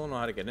wet. I still don't know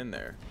how to get in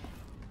there.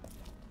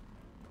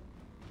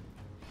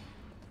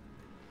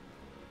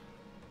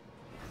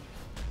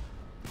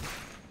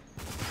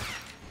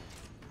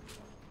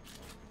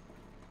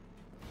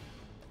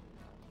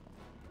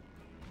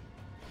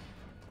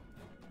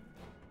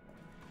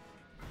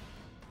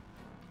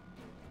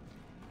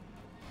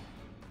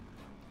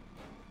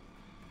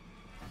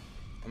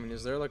 I mean,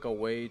 is there like a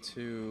way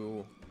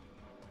to...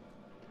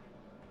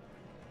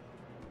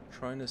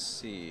 trying to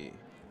see.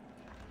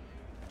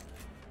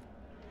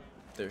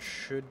 There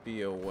should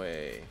be a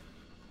way.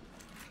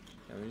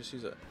 Yeah, let me just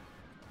use a...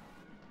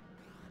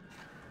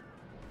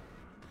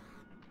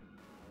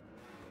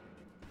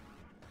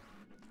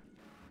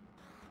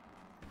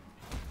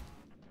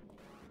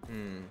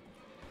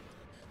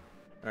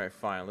 Alright,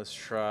 fine. Let's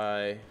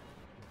try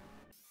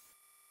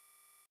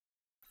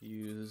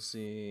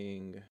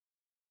using...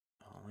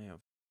 Oh, I have...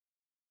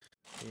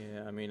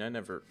 Yeah, I mean, I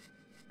never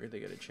really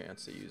get a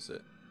chance to use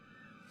it.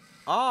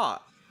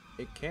 Ah!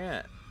 It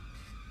can't.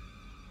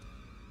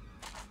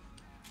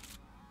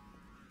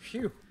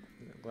 Phew.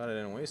 I'm glad I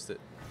didn't waste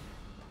it.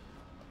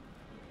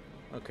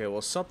 Okay,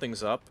 well,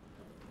 something's up.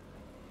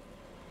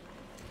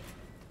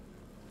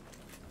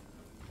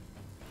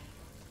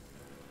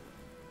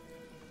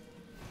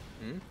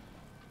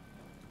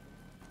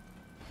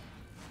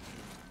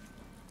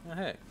 Oh,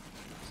 hey,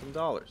 some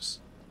dollars.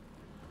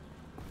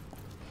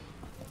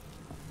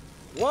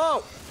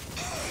 Whoa!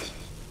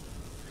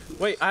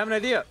 Wait, I have an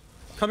idea.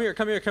 Come here,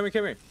 come here, come here,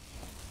 come here.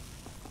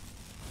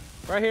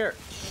 Right here.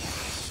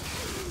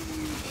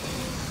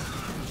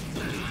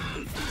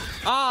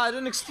 Ah, I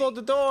didn't explode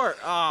the door.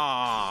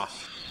 Ah.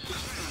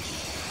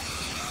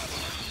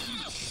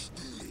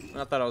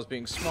 I thought I was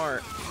being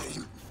smart.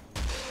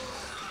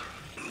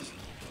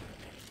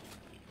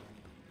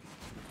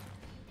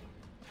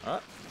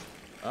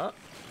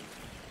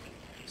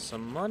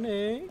 Some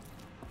money.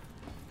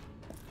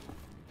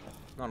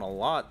 Not a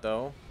lot,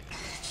 though.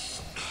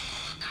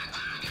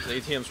 The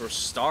ATMs were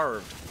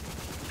starved.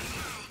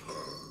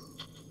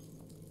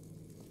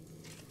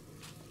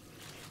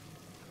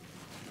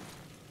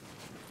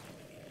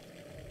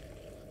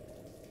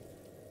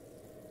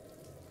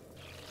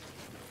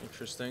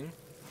 Interesting.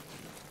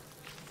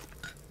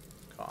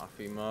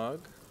 Coffee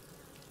mug.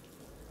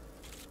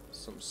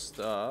 Some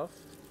stuff.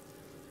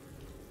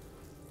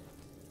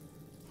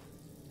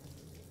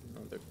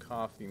 Another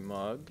coffee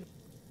mug.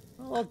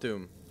 Oh, I'll do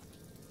 'em.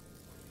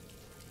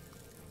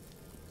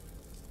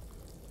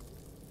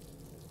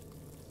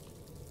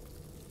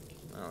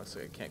 Oh, looks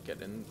like I can't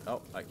get in.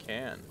 Oh, I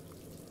can.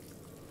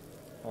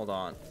 Hold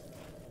on.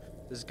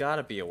 There's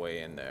gotta be a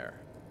way in there.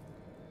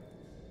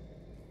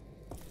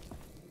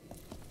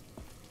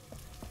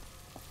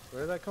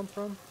 Where did that come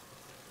from?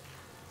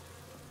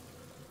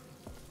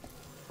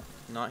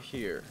 Not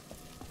here.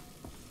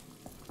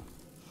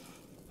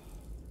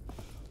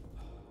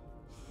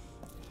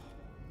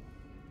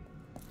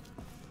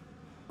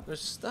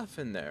 There's stuff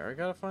in there. I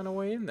gotta find a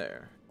way in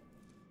there.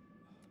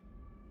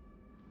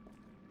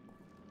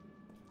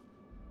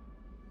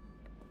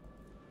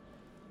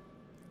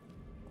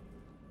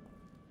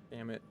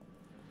 Damn it.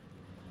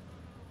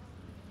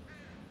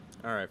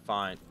 Alright,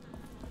 fine.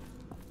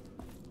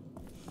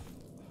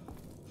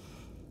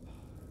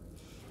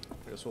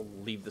 I guess we'll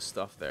leave the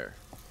stuff there.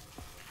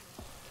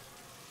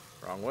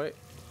 Wrong way.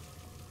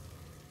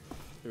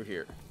 Through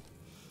here.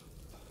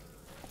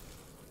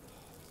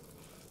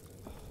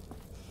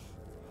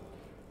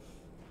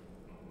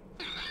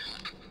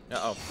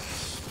 Uh-oh.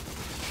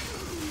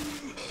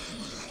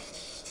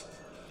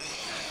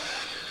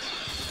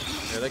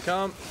 Here they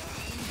come.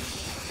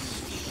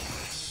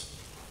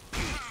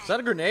 Is that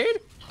a grenade?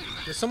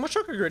 Did someone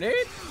chuck a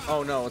grenade?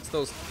 Oh no, it's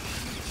those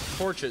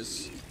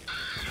torches.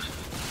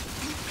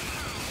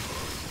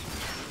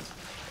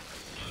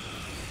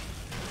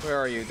 Where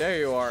are you? There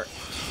you are.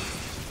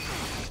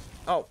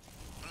 Oh.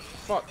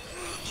 Fuck.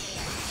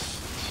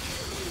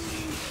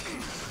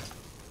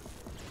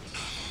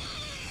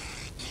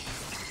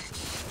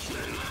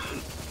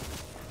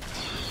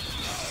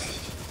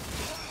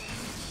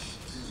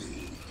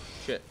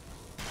 Shit.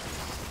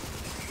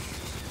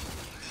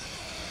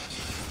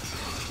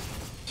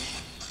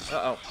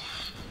 Uh-oh.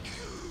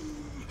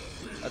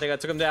 I think I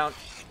took him down.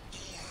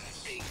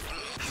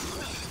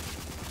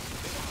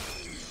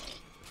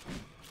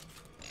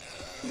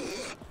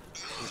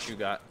 What you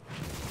got?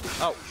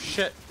 Oh,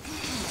 shit.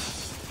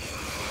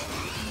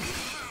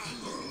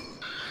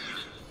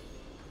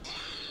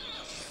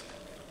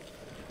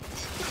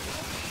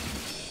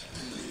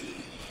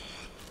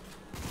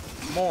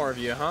 More of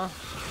you, huh?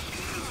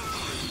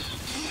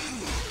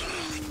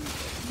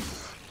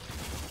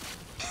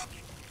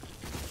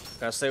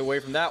 Gotta stay away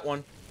from that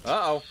one.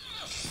 Uh-oh.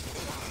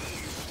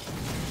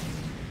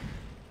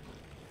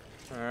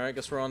 Alright,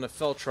 guess we're on the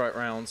Feltrite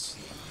rounds.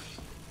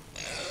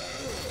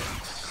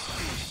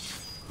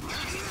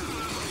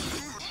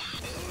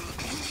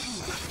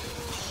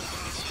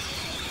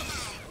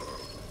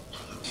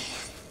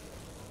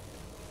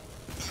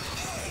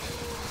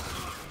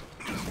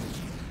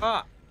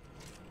 Ah!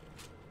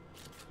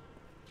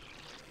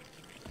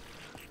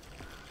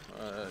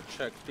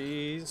 Check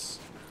these.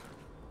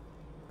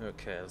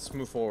 Okay, let's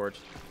move forward.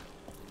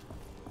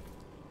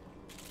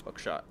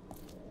 Buckshot.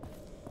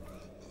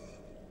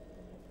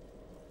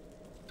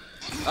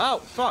 Oh,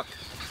 fuck!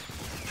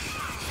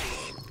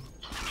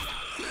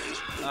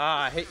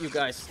 Ah, I hate you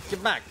guys.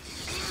 Get back!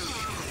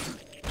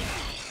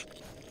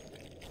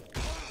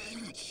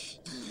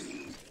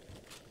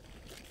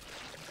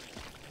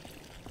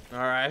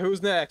 Alright,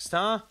 who's next,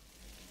 huh?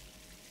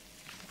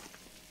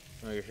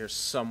 Oh, you're here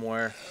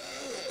somewhere.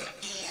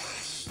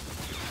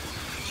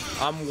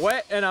 I'm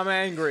wet and I'm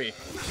angry.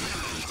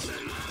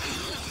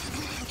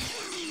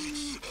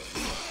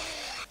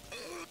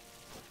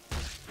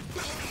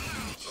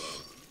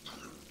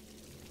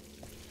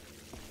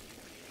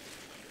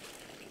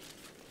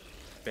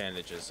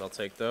 bandages. I'll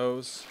take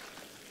those.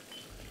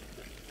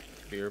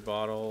 Beer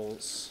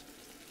bottles.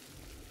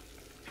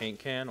 Paint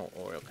can or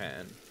oil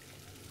can?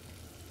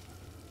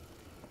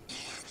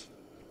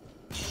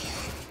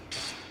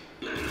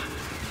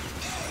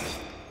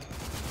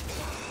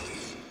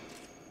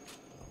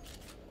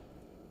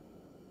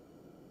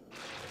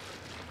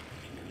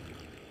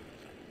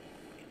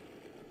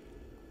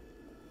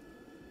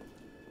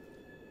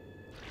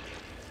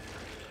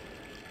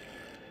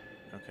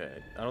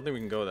 Okay, I don't think we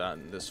can go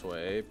this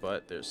way,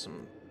 but there's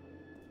some...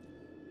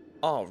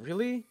 Oh,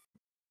 really?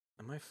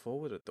 Am I full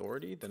with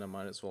authority? Then I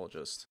might as well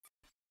just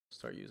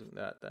start using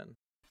that then.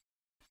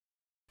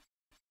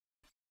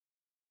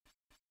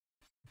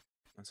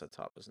 That's at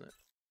top, isn't it?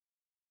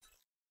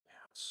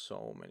 Yeah,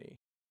 so many.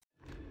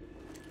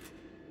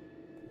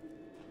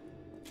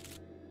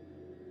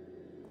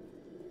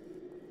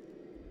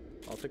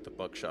 I'll take the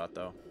buckshot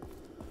though.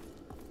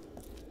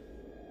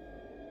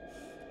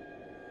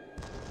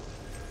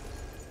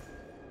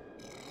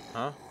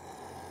 Huh?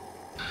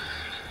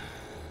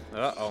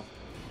 Uh-oh.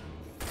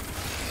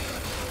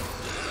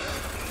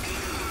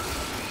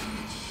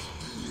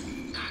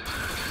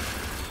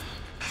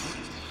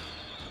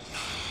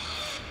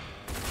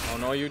 Oh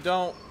no, you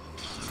don't.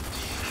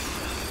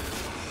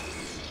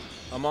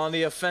 I'm on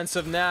the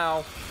offensive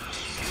now.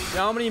 You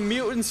know how many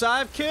mutants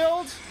I've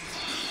killed?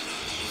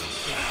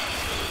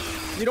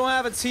 You don't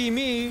have a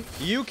TV.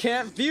 You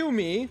can't view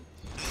me.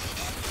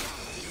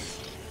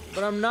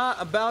 But I'm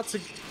not about to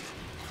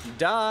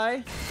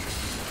die.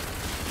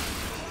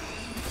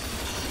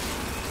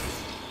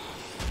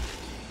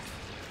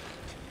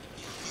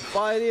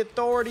 By the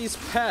authorities'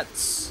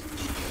 pets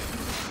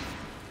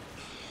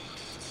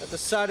that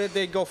decided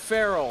they'd go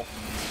feral.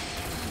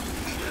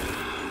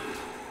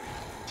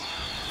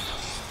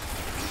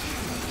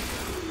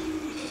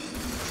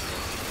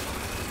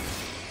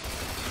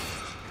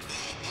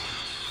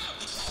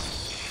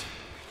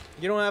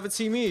 You don't have a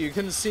TV. You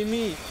couldn't see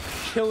me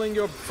killing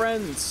your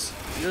friends,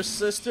 your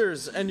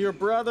sisters, and your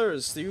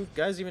brothers. Do you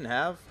guys even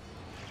have?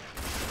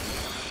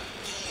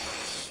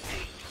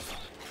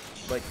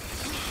 Like,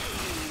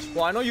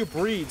 well, I know you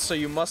breed, so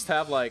you must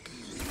have, like,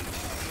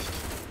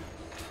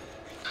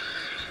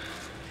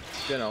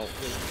 you know,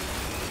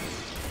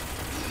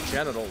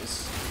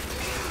 genitals.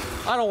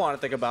 I don't want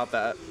to think about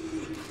that.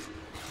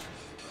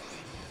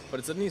 But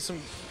it's definitely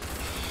some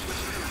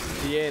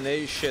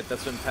DNA shit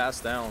that's been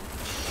passed down.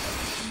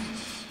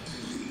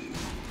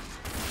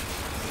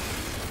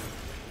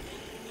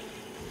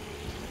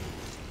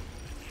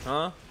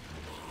 Huh?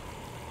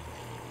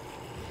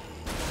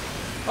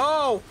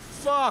 Oh,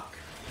 fuck!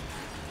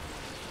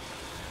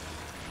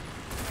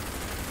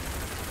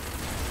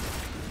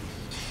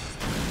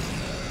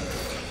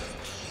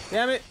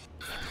 Damn it!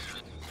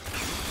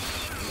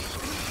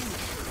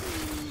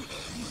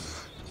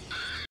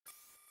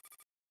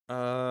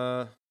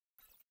 No,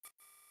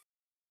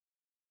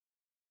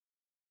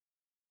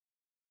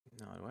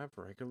 do I have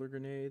regular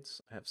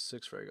grenades? I have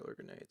 6 regular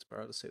grenades, but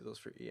I ought to save those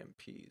for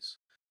EMPs.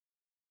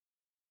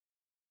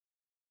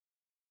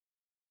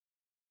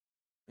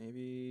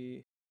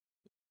 Maybe,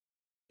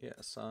 yeah,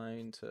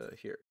 assign to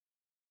here.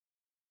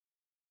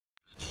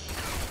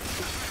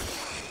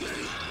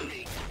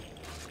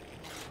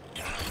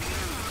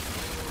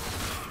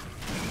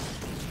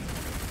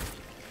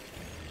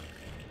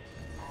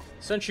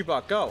 Sentry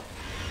bot, go!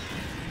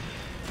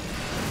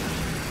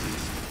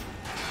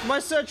 My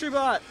sentry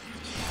bot!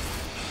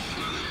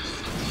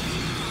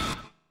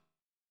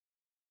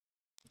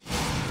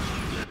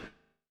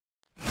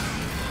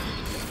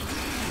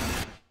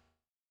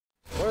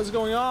 What is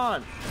going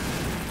on?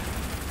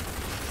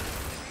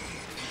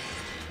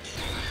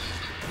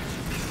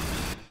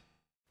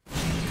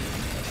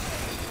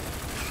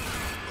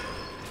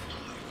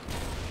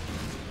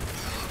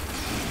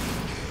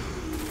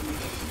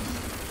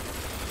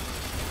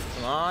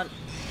 Come on.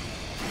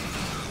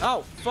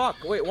 Oh, fuck.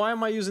 Wait, why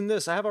am I using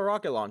this? I have a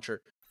rocket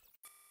launcher.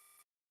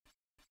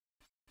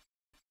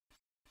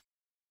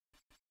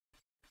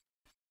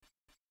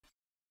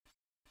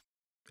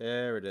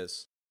 There it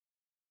is.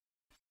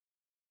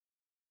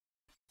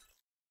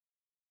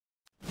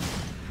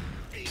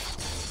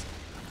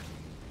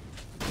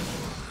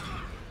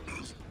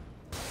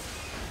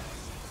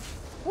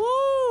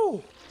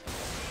 Woo!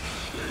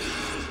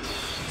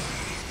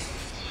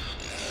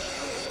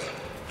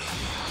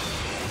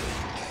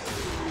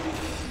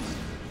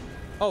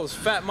 Oh, it's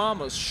Fat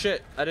Mamas.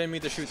 Shit, I didn't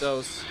mean to shoot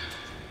those.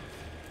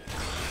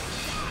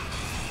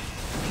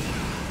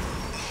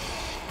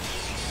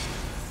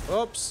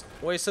 Oops,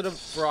 wasted a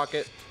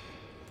rocket.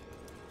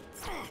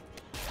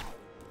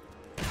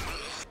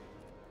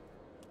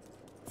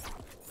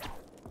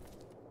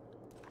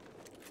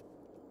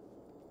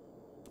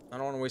 I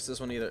don't want to waste this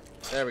one either.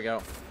 There we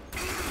go.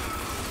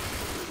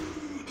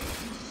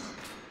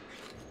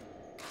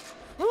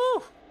 Woo!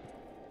 Oh,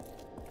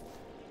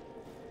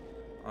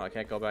 I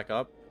can't go back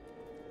up.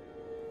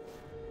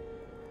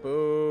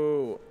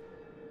 Boo.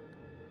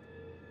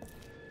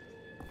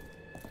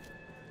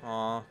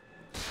 Aw.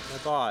 My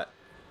bot.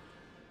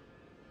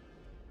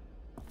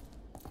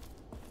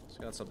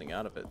 Got something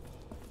out of it.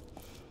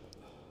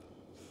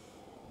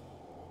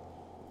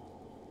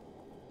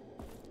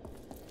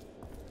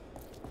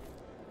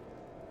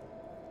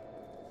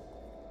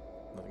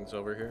 Nothing's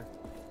over here.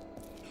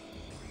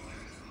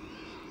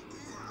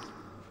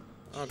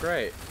 Oh,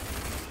 great.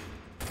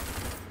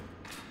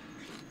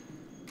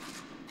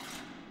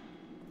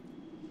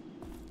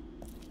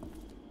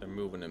 They're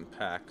moving in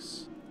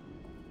packs.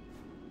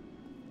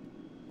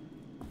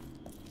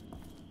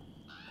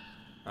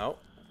 Oh.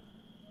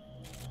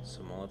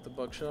 Someone left the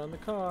buckshot in the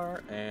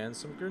car and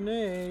some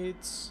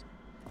grenades.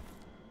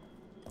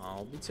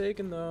 I'll be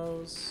taking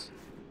those.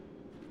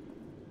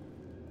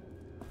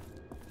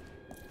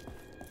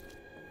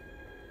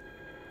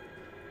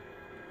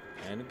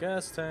 And a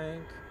gas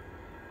tank.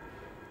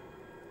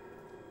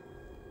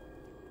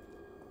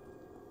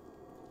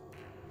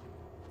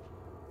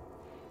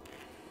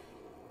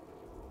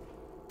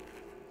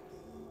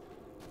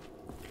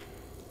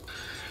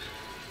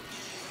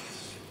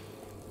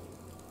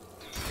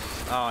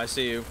 Oh, I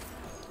see you.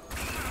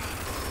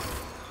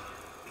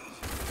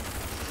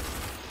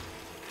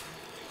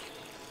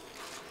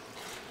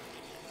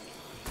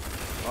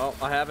 Well,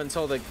 I have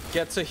until they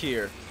get to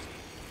here.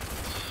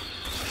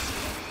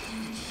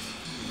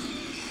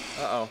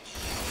 Uh-oh.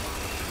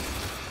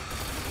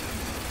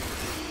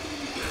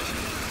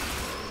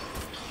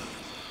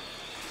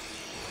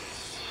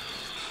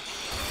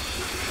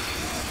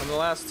 And the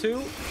last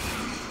two?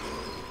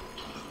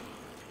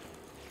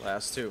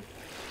 Last two.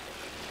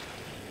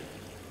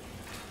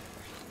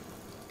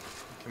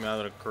 Come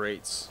out of the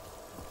grates.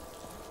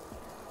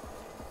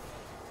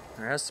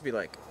 There has to be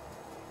like,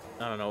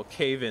 I don't know, a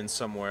cave-in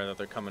somewhere that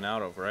they're coming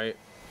out of, right?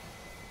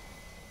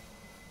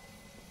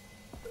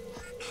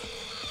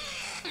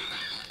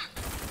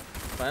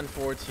 Plan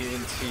 4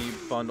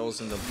 TNT bundles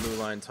in the blue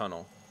line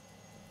tunnel.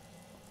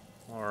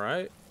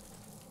 Alright.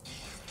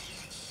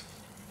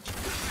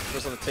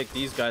 Just gonna take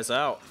these guys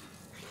out.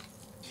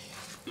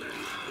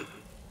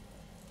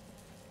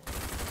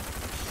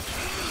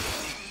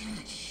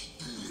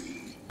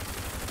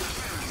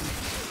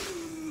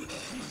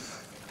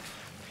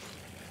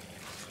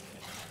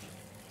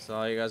 That's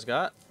all you guys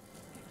got?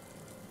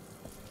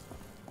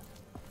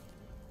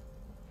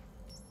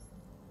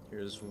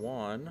 Here's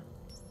one.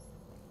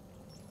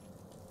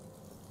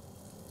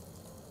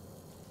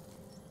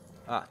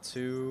 Ah,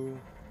 2,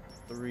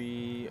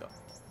 3.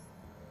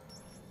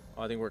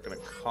 Oh, I think we're gonna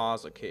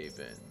cause a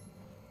cave-in.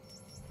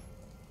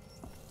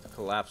 To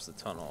collapse the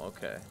tunnel,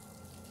 okay.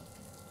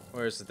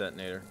 Where's the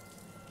detonator?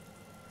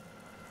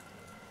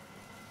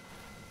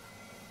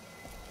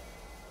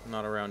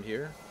 Not around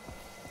here?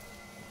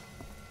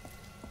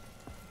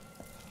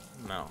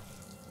 No.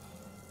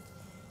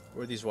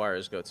 Where'd these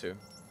wires go to?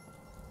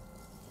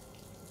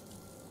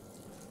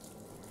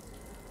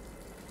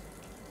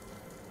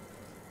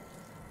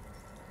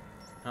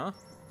 Huh?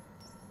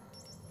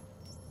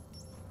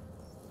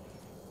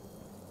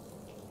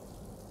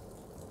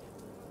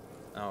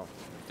 Oh,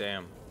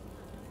 damn.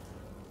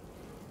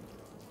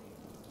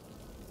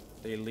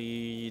 They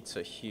lead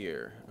to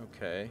here.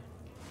 Okay.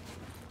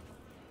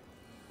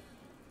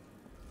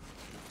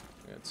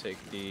 I'm gonna take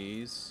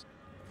these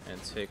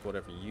and take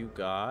whatever you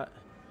got.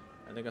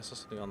 I think I saw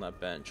something on that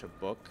bench. A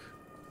book?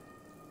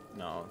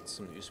 No, it's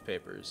some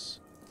newspapers.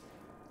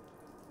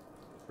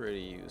 Pretty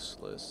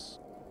useless.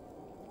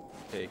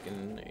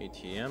 Taking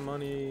ATM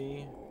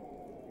money.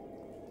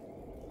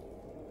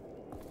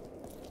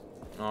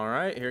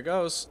 Alright, here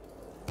goes.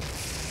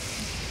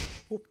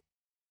 Whoop.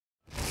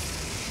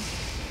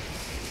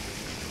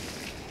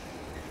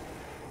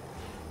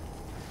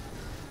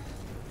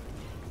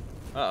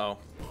 Uh-oh.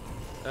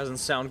 Doesn't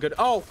sound good.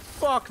 Oh,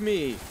 fuck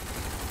me!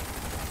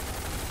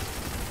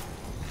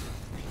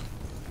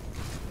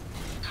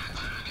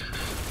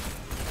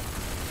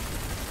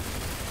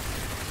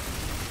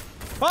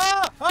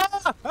 Ah!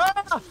 Ah!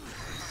 Ah!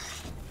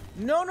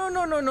 No, no,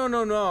 no, no, no,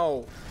 no,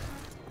 no.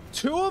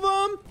 Two of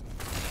them?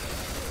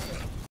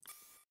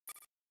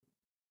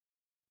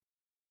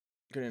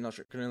 Grenade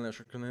launcher, grenade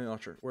launcher, grenade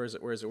launcher. Where is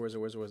it? Where is it? Where is it?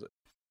 Where is it? Where is it?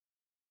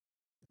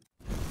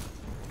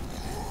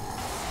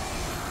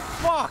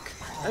 Fuck!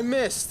 I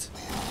missed.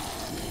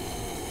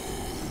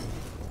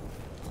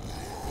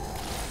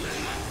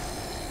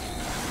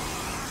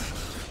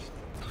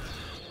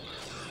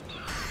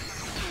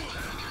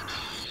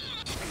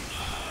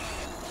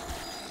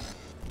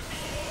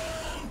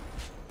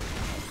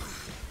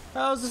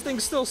 How is this thing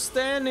still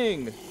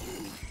standing?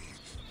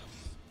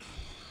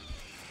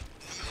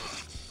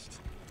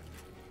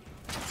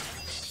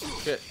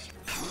 Shit.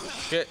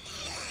 Shit.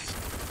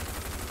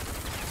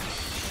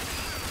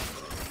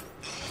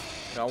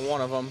 Got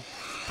one of them.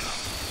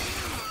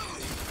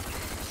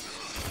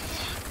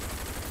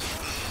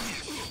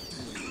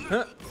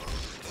 Huh.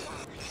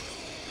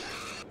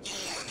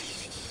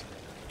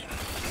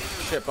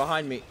 Shit,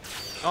 behind me.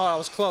 Oh, I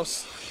was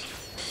close.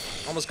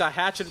 Almost got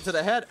hatcheted to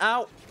the head.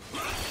 Ow.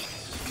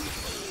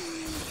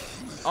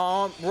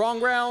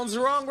 Wrong rounds,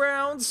 wrong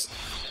rounds.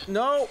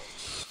 No.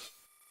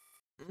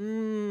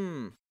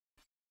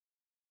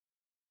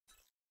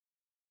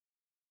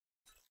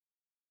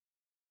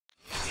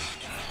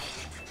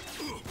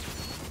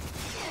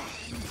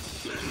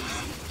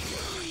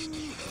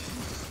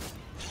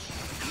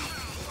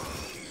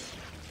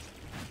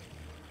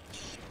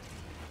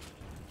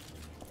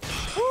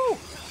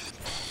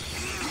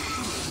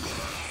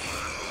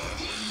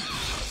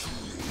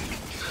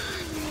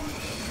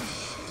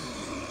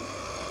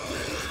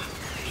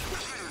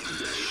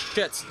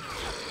 shits.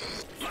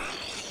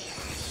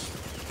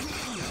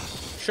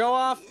 Show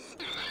off.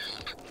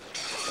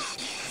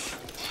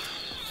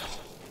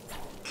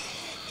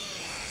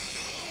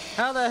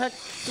 How the heck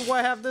do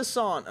I have this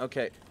on?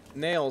 Okay,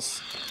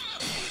 nails.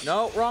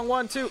 No, wrong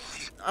one too.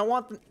 I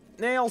want the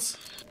nails,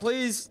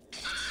 please.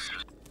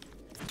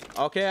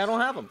 Okay, I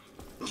don't have them.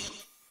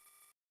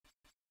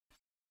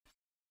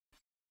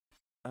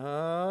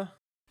 I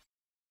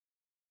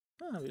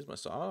haven't used my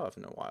saw off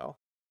in a while.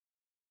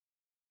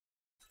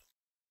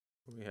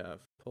 We have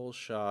pull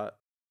shot,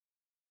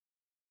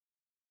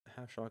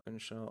 half shotgun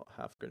shell,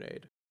 half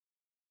grenade.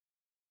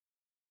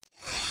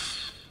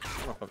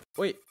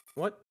 Wait,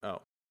 what?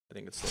 Oh, I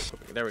think it's still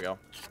equipping. There we go.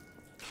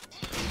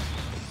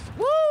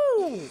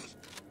 Woo!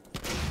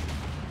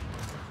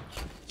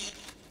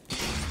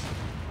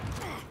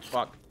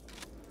 Fuck.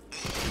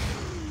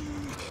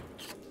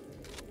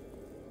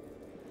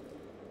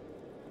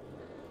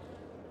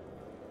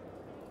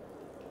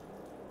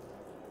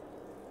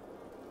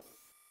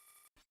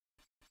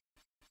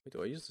 Wait,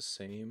 do I use the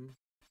same?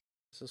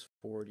 This is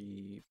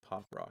 40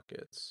 pop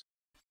rockets.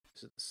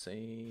 Is it the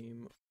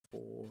same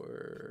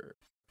for...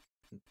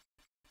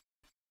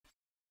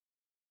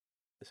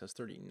 This has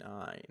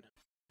 39.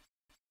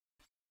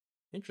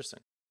 Interesting.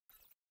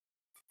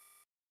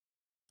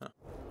 Huh.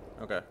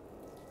 Okay.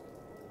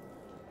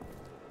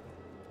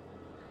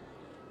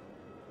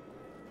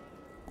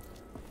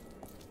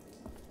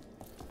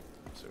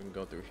 So we can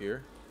go through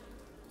here.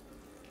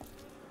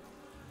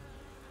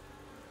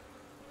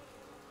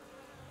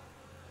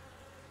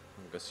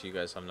 I guess you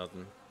guys have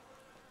nothing.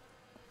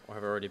 Or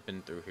have I already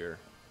been through here?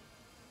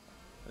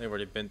 I think I've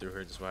already been through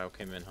here, just why I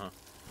came in, huh?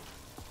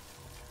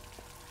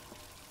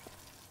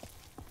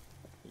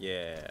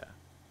 Yeah.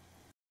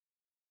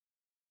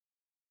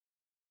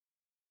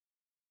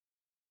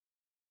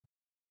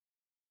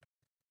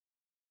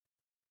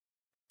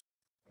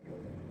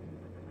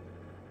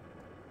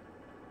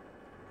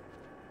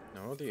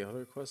 Now, what are the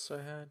other quests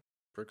I had?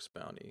 Brick's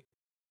Bounty.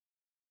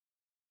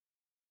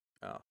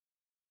 Oh.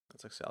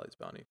 That's like Sally's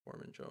Bounty.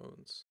 Foreman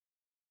Jones.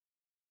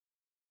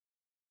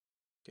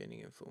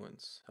 Gaining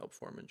influence. Help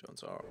Foreman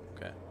Jones. Oh,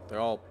 okay.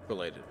 They're all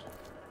related.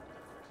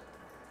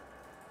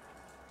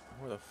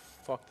 Where the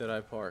fuck did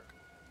I park?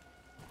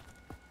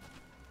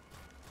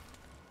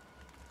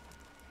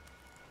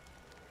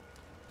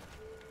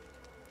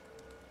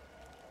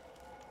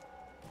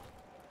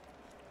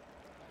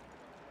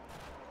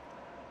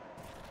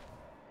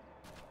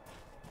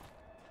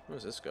 Where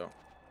does this go?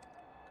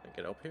 Can I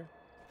get up here?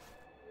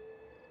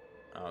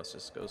 Oh, it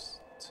just goes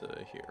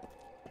to here.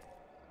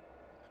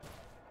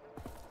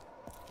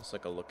 It's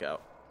like a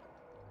lookout.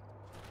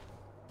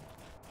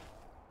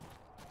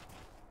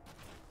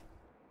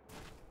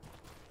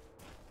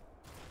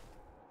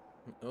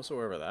 Also,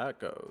 wherever that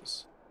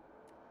goes.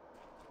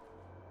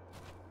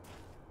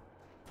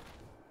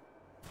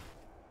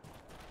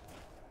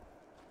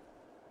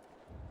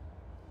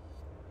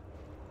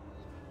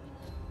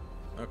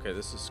 Okay,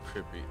 this is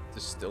creepy.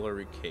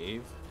 Distillery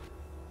Cave.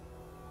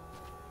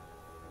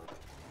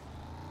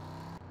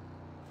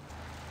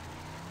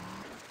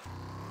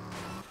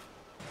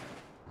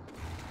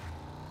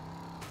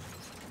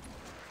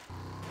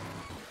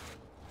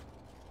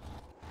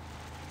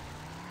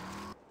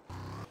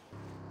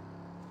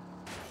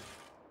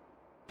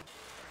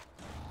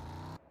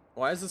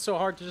 Why is it so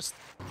hard to just...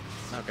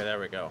 Okay, there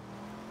we go.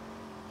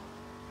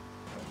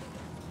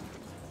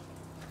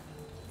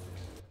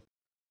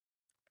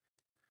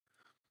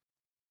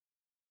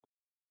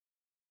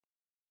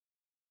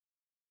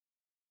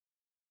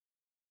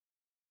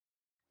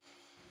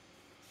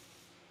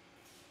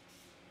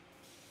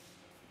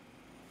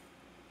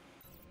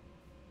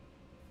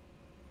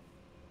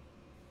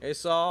 Hey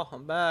Saul,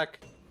 I'm back.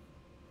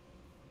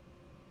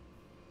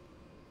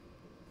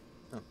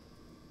 Oh.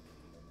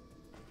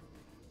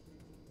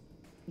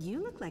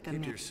 You look like a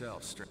Keep man.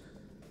 yourself straight.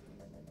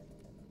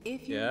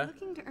 If you're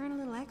looking to earn a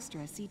little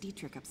extra, see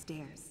Dietrich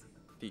upstairs.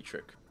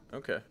 Dietrich.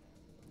 Okay.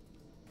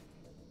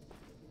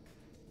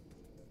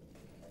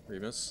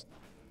 Remus.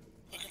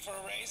 Looking for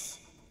a race?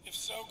 If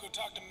so, go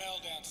talk to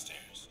Mel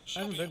downstairs. I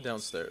haven't been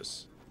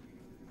downstairs.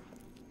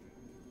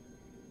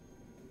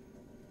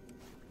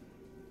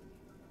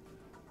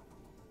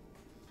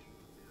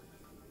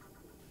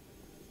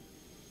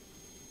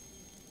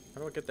 How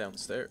do I get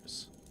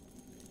downstairs?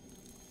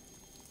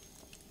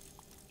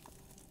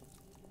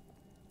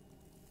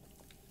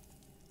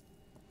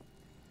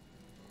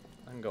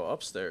 I can go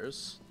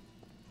upstairs.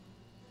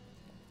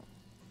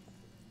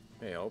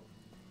 May help.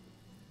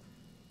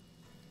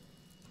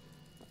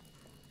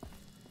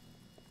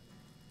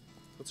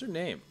 What's her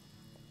name?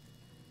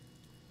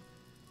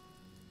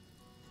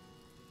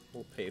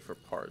 We'll pay for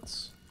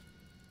parts.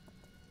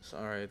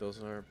 Sorry,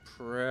 those are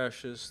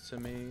precious to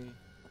me.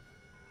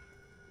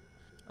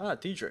 Ah,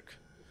 Dietrich.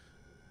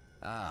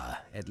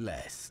 Ah, at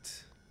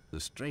last. The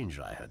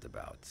stranger I heard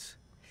about.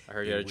 I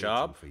heard you had a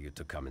job? For you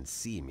to come and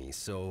see me,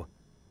 so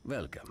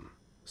welcome.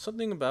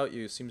 Something about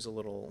you seems a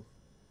little...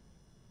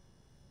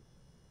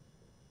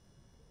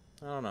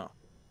 I don't know.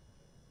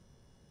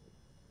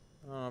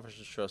 I don't know if I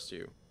should trust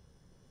you.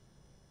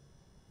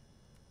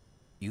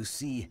 You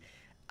see,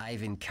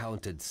 I've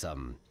encountered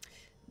some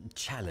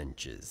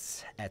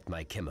challenges at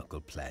my chemical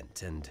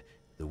plant, and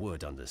the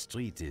word on the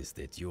street is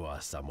that you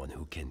are someone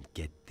who can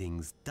get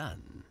things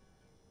done.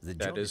 The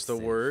That job is the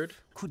itself word?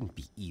 couldn't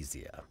be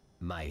easier.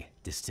 My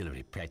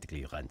distillery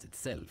practically runs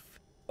itself.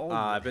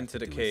 I've been to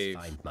the cave.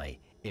 Find my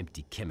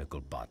empty chemical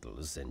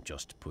bottles and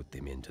just put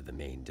them into the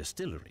main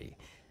distillery.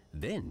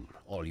 Then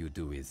all you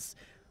do is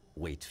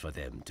wait for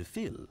them to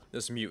fill.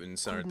 There's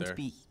mutants, aren't there? Couldn't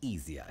be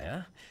easier,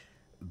 eh?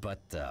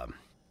 But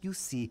you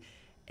see,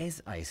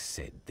 as I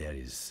said, there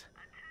is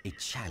a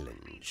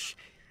challenge.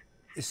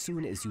 As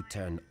soon as you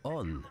turn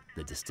on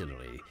the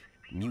distillery,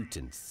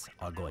 mutants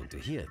are going to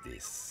hear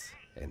this.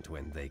 And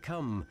when they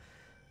come,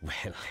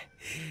 well,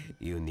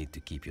 you need to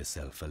keep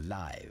yourself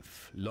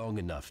alive long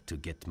enough to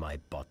get my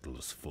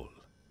bottles full.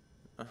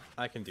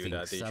 I can do Think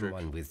that, Dietrich.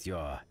 someone with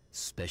your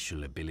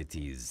special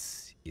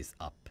abilities is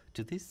up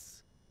to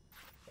this?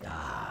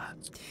 Ah,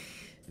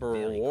 For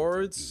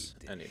rewards,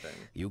 anything.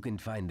 you can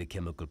find the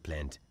chemical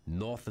plant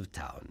north of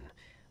town.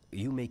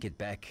 You make it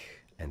back,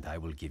 and I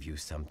will give you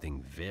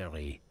something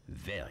very,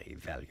 very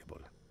valuable.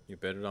 You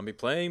better not be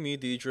playing me,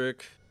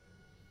 Dietrich.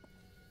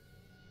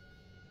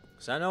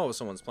 Because I know if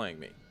someone's playing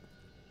me.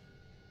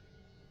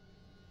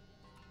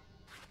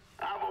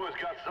 I've always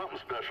got something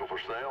special for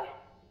sale.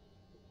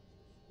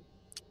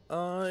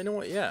 You know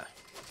what? Yeah.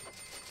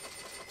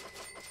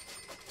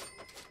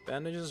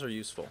 Bandages are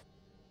useful.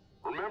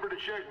 Remember to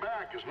check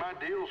back, as my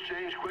deals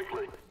change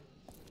quickly.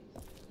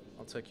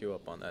 I'll take you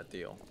up on that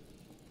deal.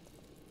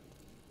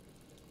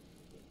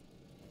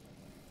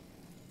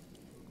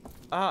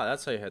 Ah,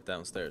 that's how you head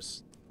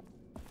downstairs.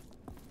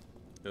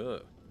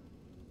 Ugh.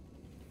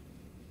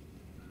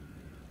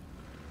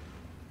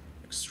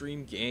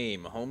 Extreme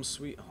game. Home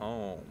sweet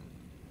home.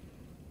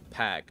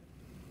 Pack.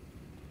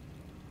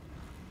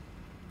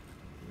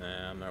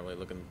 Nah, I'm not really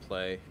looking to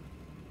play.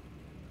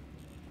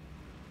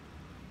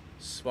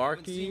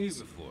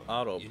 Sparky's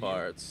Auto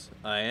Parts.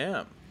 I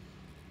am.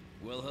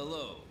 Well,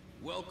 hello.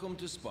 Welcome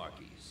to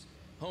Sparky's,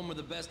 home of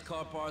the best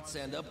car parts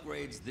and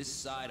upgrades this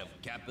side of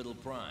Capital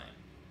Prime.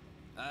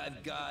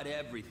 I've got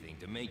everything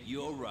to make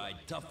your ride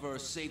tougher,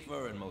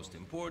 safer, and most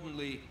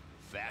importantly,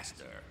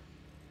 faster.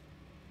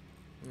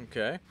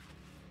 Okay.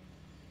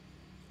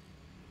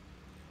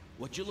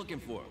 What you looking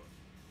for?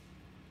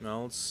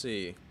 Now let's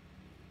see.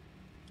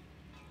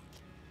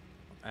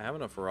 I have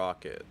enough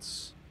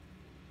rockets.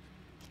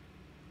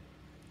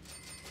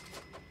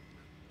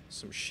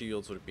 Some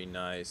shields would be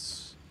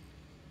nice.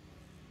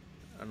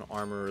 An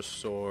armor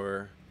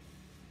restore.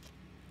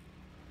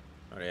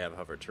 I already have a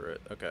hover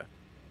turret. Okay.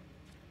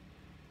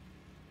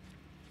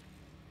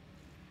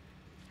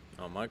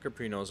 Oh, my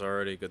Caprino's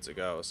already good to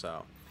go,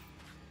 so.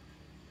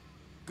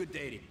 Good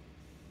dating.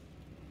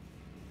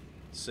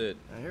 Sid.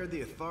 I heard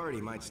the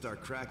authority might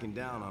start cracking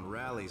down on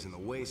rallies in the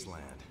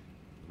wasteland.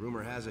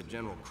 Rumor has it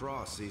General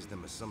Cross sees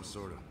them as some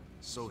sort of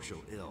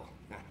social ill.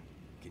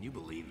 Can you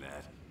believe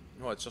that?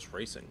 Oh, it's just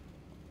racing.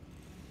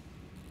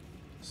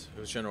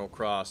 Who's General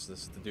Cross?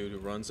 This is the dude who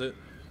runs it?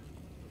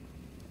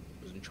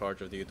 Who's in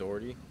charge of the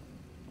authority?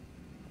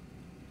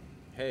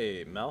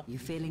 Hey, Mel? You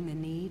feeling the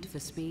need for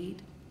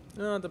speed?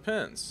 No, it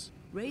depends.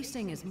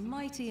 Racing is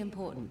mighty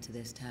important to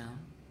this town.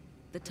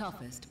 The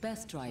toughest,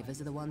 best drivers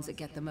are the ones that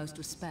get the most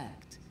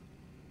respect.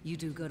 You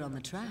do good on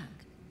the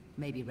track.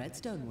 Maybe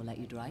Redstone will let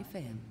you drive for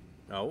him.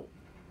 Oh.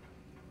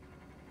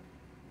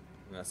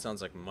 That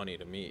sounds like money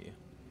to me.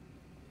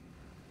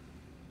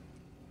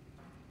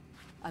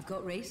 I've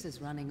got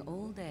races running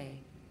all day.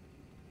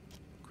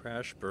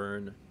 Crash,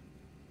 burn,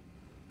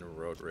 and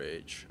road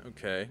rage.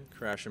 Okay,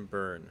 crash and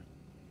burn.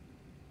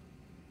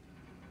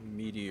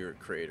 Meteor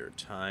crater,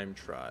 time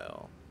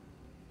trial.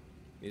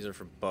 These are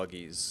for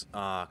buggies.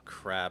 Ah,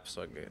 crap,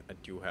 so I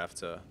do have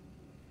to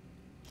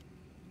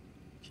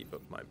keep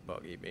up my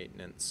buggy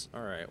maintenance.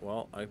 Alright,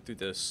 well, I do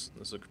this.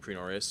 This is a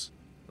Caprino race.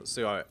 Let's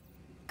see how I...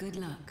 Good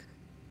luck.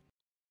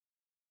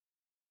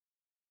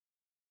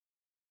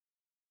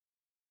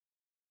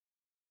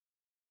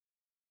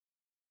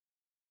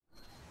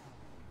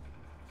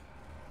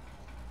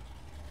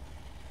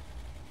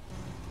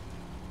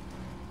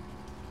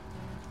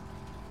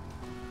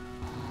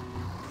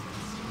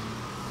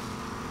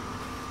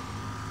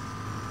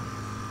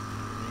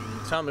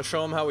 Time to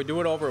show them how we do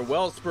it over at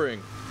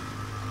Wellspring.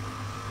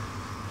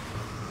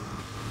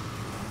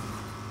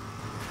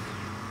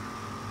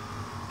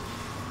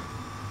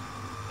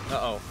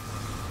 Uh-oh.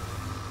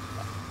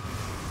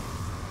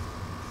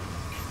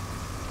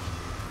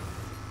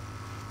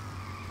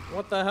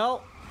 What the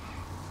hell?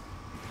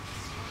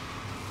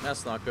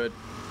 That's not good.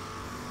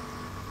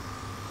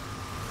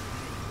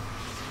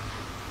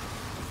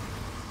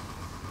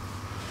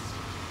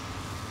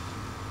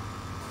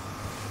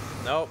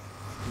 Nope.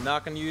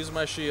 Not gonna use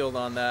my shield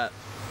on that.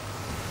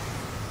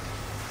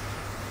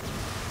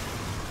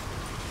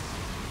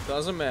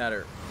 Doesn't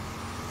matter.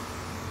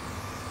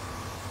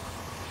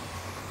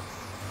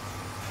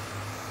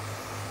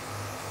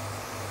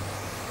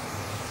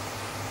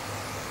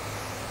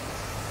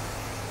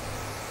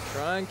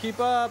 Try and keep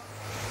up.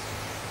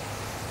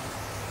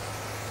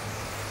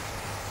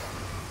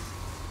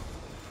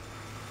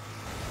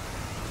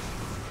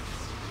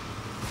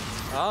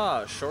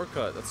 Ah,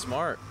 shortcut. That's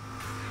smart.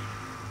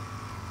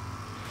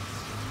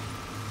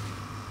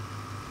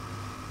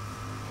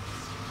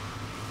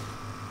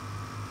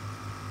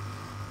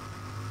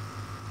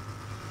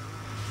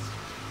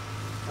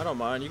 I don't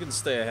mind. You can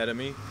stay ahead of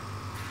me.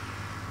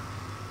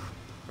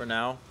 For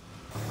now.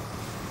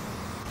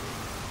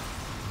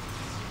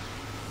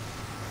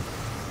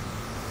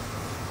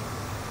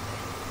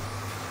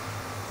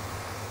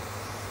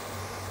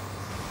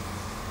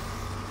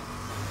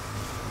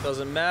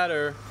 Doesn't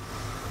matter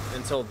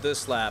until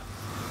this lap.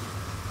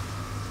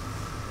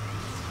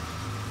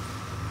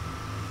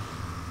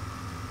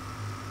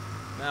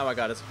 Now I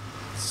gotta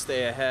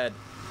stay ahead.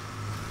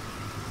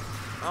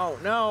 Oh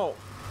no!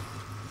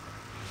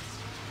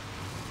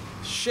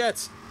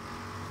 Shit!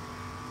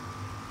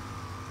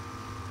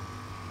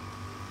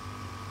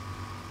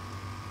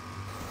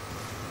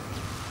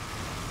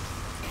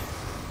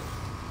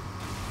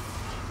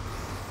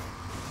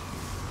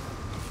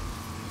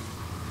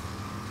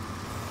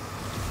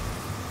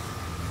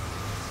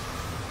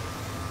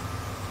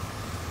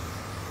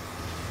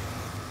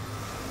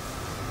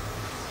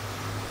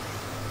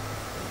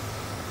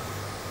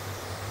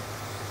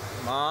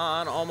 Come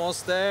on,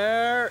 almost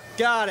there.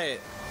 Got it.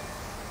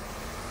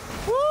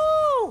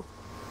 Woo!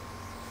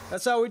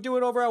 That's how we do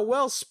it over at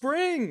Wells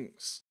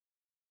Springs.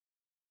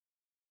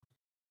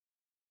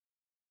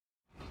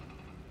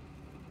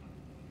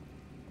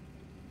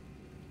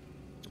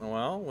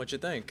 Well, what'd you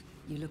think?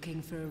 You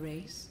looking for a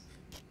race?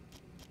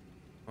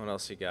 What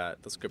else you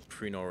got? That's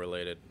Caprino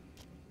related.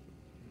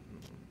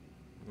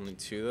 Only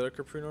 2 that are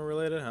Caprino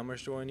related? How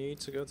much do I need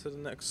to go to the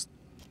next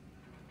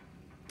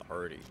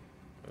 30?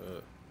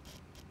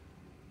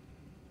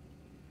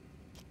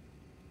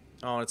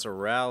 Oh, it's a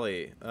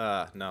rally.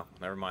 No,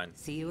 never mind.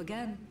 See you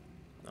again.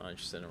 Not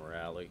interested in a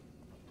rally.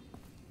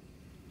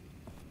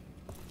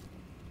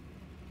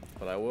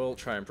 But I will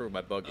try and improve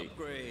my buggy.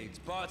 Upgrades,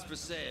 parts for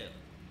sale.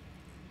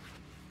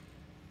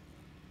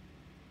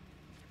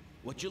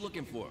 What you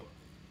looking for?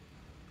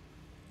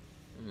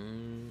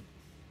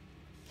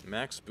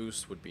 Max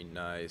boost would be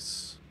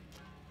nice.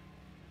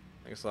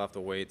 I guess I'll have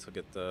to wait to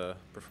get the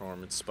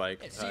performance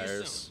spike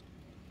tires.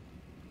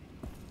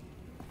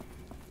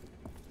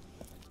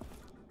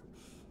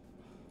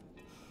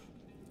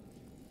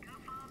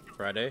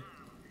 Friday?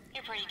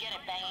 You're pretty good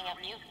at banging up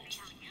mutants.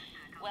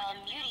 Well,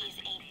 muties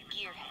ain't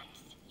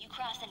gearheads. You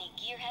cross any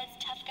gearheads,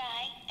 tough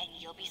guy, and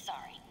you'll be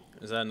sorry.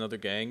 Is that another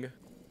gang?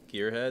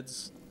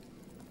 Gearheads?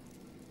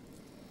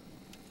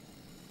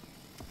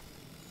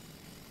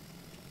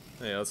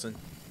 Hey, listen.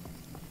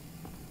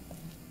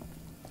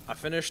 I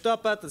finished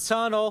up at the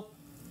tunnel.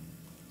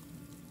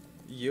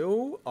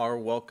 You are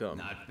welcome.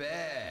 Not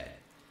bad.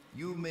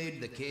 You made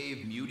the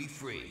cave mutie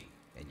free,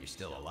 and you're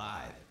still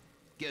alive.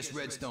 Guess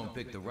Redstone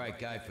picked the right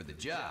guy for the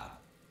job.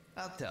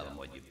 I'll tell him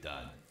what you've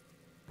done.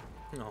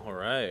 All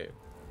right.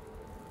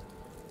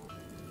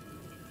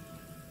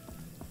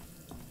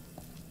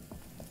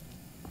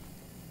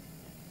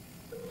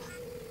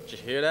 Did you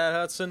hear that,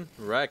 Hudson?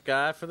 Right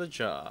guy for the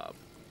job.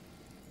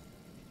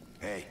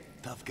 Hey,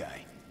 tough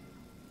guy.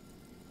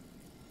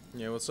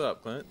 Yeah, what's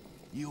up, Clint?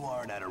 You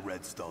aren't out of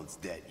Redstone's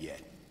debt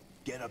yet.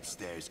 Get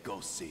upstairs, go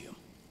see him.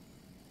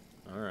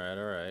 Alright,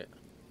 alright.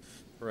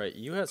 Right,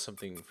 you had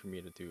something for me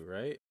to do,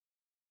 right?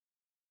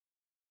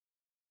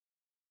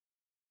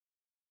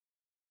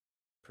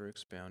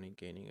 Perks, bounty,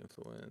 gaining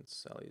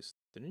influence, Sally's.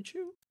 Didn't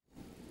you?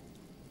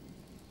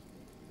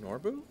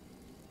 Norbu?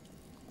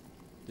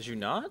 Did you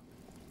not?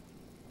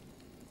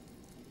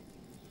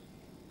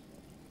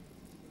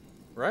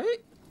 Right?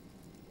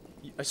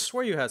 I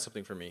swear you had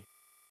something for me.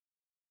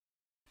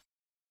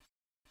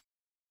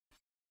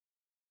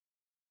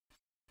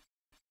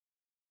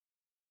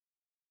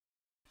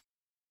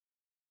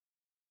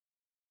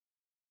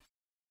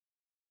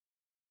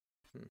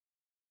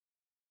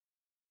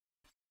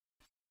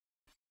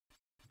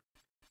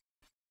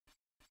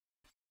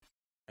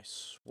 I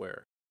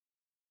swear.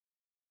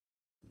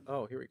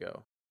 Oh, here we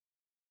go.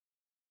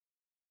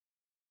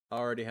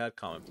 Already had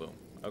Comet Bloom.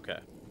 Okay.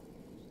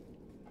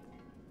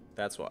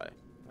 That's why.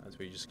 That's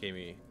why you just gave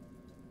me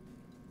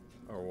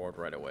a reward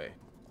right away.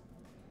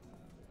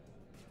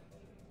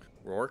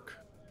 Rourke?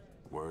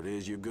 Word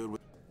is you're good with...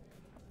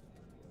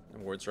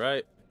 Word's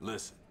right.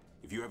 Listen,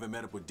 if you haven't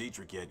met up with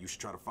Dietrich yet, you should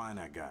try to find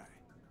that guy.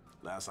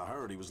 Last I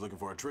heard, he was looking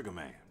for a trigger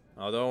man.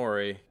 Oh, don't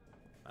worry.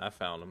 I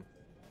found him.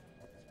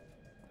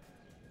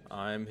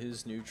 I'm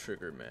his new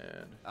trigger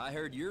man. I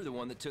heard you're the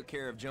one that took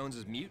care of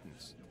Jones's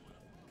mutants.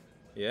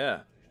 Yeah.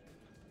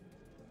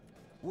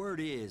 Word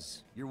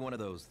is, you're one of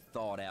those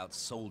thought-out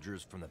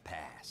soldiers from the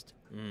past.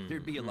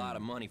 There'd be a lot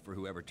of money for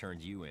whoever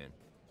turned you in.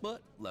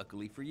 But,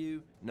 luckily for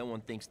you, no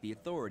one thinks the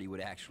authority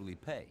would actually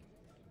pay.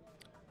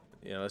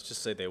 Yeah, let's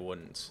just say they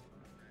wouldn't.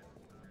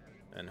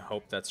 And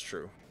hope that's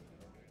true.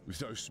 With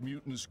those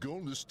mutants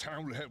gone, this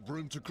town will have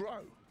room to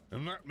grow.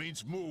 And that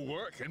means more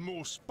work and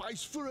more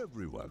space for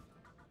everyone.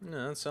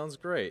 Yeah, that sounds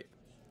great.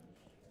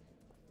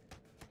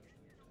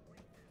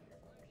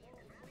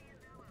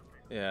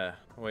 Yeah,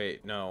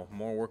 wait, no.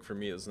 More work for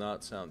me does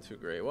not sound too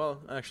great. Well,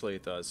 actually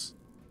it does.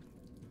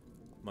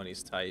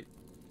 Money's tight.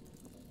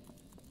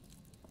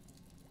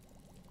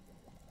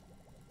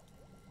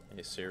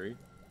 Hey Siri.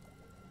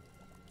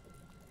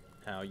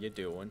 How you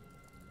doing?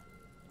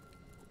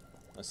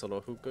 Nice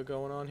little hookah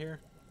going on here.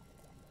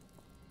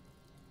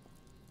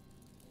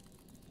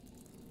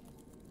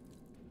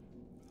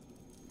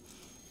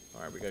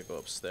 Alright, we gotta go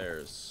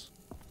upstairs.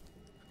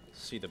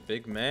 See the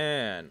big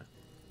man.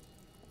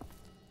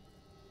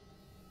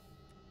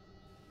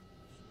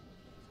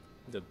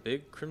 The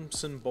big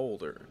crimson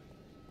boulder.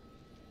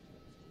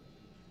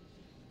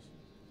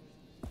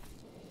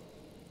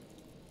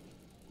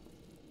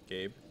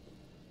 Gabe.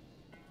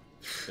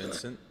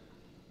 Vincent.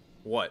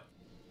 What?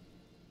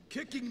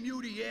 Kicking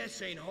muty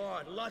ass ain't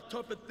hard. A lot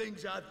tougher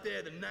things out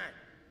there than that.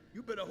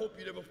 You better hope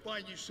you never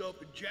find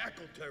yourself in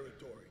jackal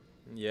territory.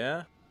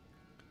 Yeah?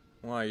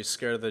 Why, are you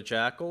scared of the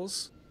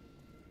jackals?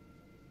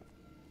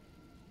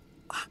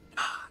 I'm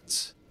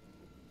not.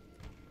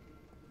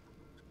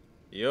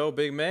 Yo,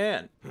 big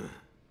man.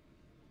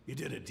 You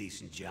did a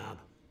decent job.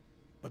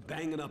 But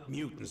banging up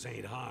mutants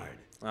ain't hard.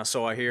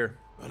 So I hear.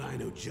 But I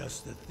know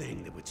just the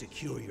thing that would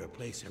secure your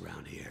place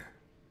around here.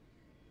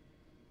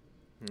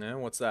 Yeah,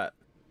 what's that?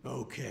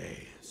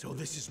 Okay, so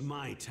this is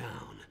my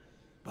town.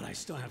 But I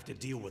still have to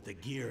deal with the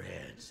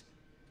gearheads.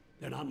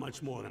 They're not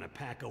much more than a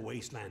pack of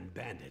wasteland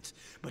bandits,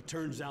 but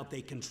turns out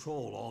they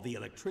control all the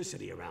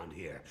electricity around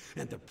here,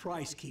 and the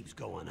price keeps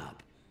going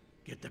up.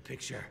 Get the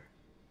picture?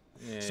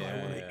 Yeah, so I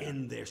want to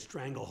end their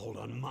stranglehold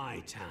on my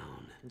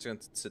town. He's gonna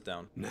sit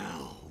down.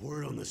 Now,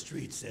 word on the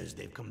street says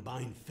they've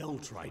combined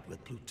feltrite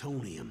with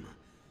plutonium.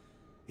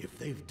 If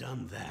they've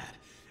done that,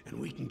 and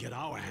we can get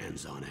our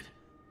hands on it,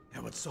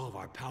 that would solve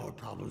our power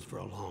problems for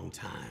a long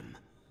time.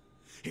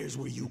 Here's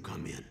where you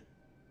come in.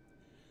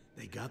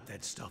 They got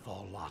that stuff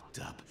all locked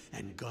up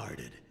and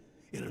guarded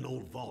in an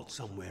old vault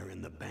somewhere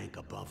in the bank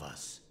above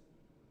us.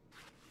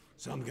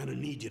 So I'm gonna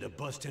need you to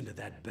bust into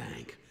that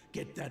bank,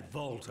 get that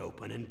vault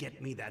open, and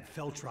get me that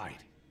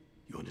feltrite.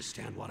 You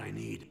understand what I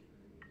need?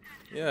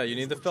 Yeah, you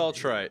need the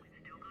feltrite.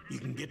 You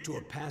can get to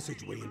a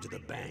passageway into the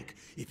bank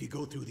if you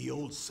go through the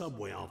old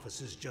subway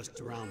offices just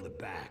around the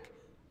back.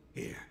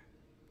 Here,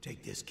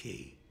 take this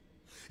key.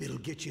 It'll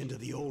get you into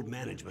the old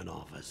management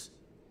office.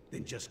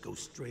 Then just go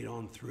straight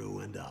on through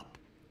and up.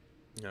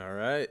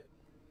 Alright.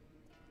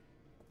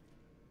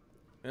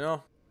 You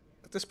know,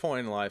 at this point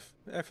in life,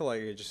 I feel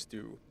like you just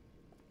do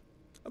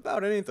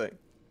about anything.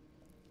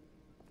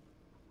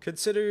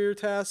 Consider your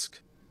task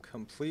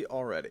complete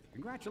already.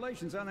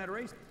 Congratulations on that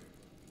race.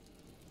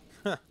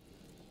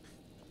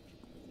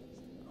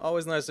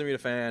 Always nice to meet a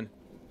fan.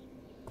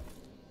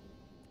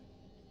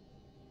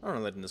 I'm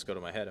not letting this go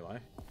to my head, am I?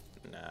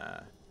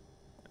 Nah.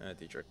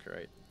 Dietrich,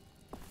 right.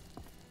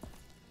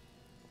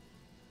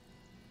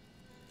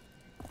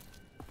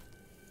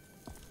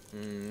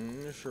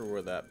 Not sure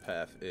where that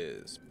path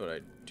is, but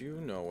I do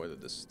know where the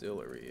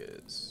distillery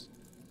is.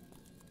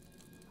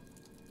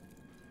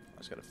 I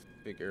just gotta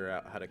figure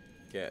out how to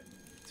get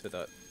to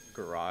the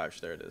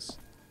garage. There it is.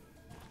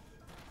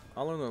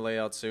 I'll learn the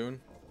layout soon.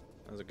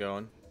 How's it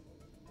going?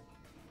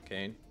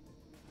 Kane?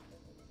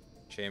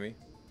 Jamie?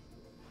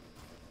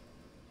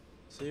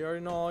 So you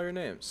already know all your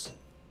names.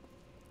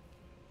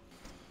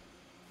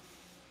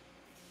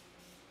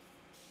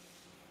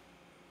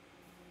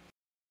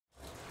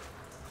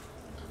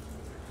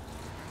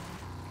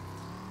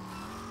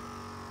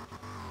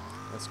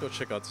 Let's go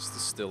check out this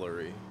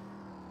distillery.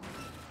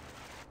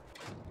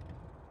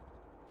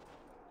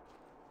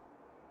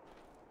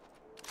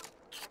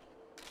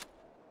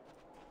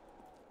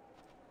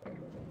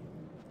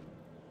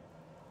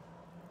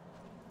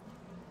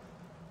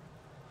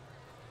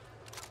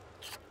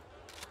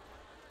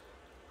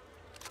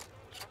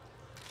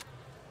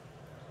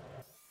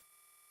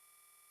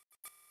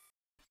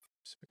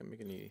 See if I can make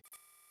any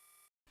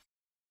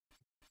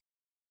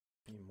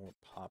more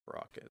pop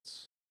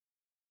rockets.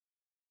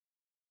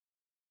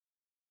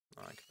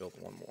 Oh, I can build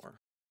one more.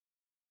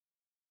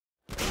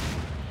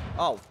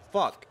 Oh,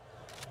 fuck!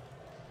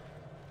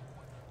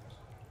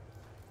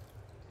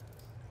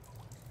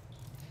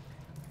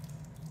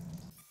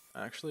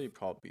 Actually,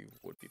 probably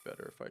would be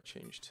better if I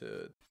changed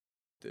to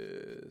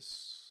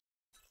this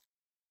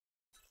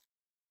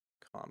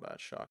combat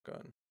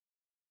shotgun.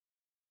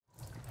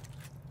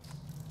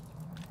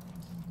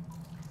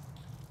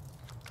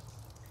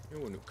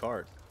 Ooh, a new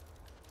card.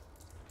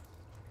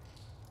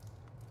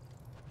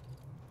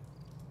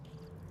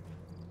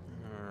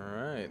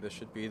 Alright, this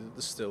should be the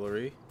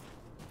distillery.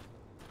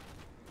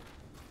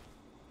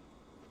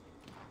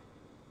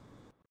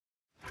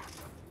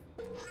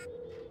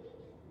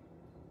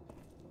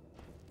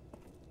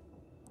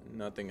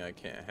 Nothing I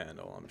can't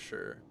handle, I'm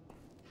sure.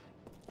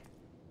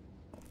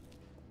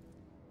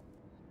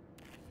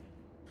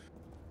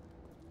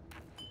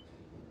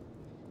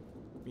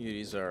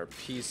 Beauties are a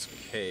piece of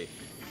cake.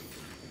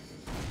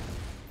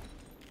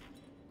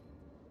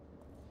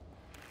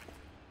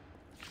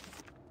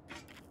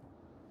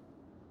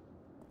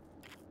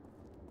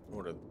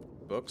 What are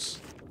books?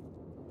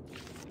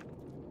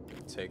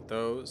 Take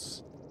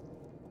those.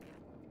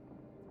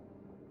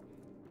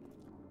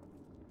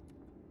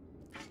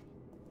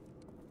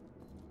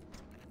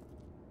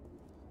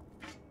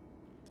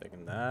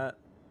 that.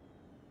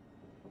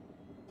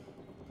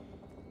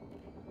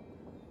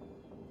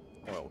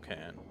 Oil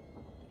can.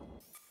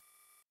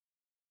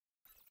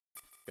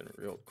 Getting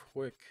real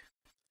quick.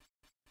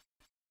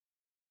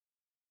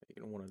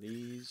 Making one of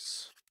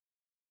these.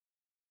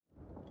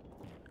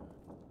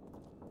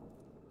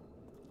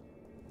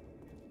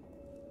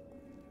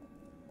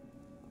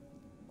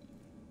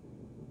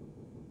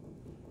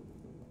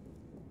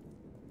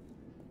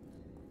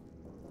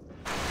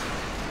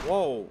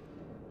 Whoa!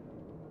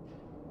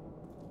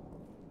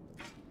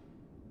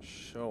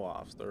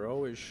 Show-offs. They're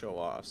always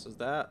show-offs. Is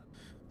that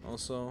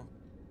also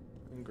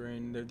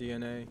ingrained in their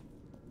DNA?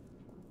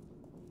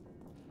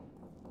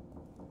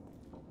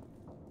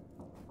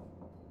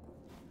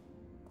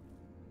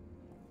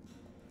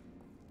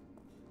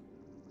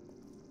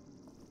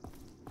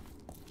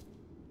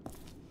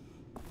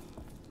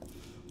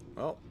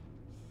 Well,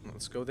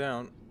 let's go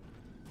down.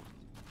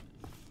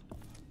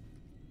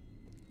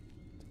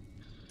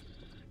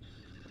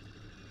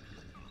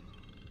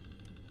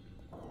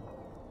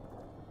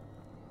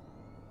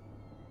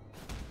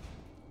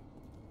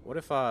 What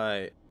if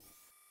I...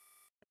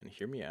 And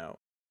hear me out.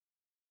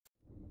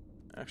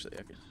 Actually,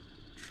 I could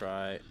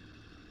try...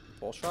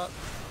 Full shot?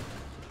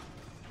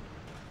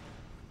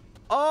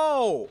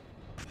 Oh!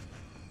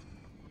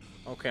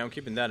 Okay, I'm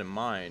keeping that in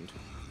mind.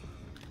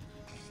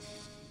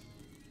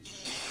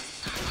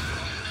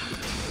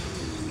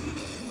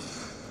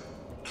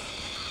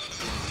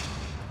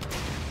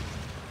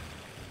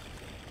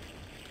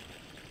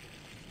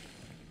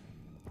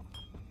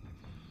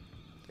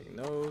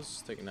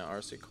 Taking that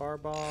RC car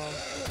bomb.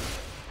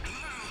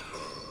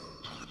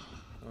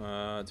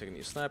 Taking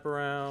these sniper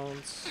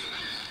rounds.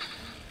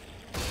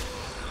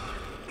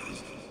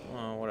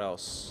 What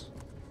else?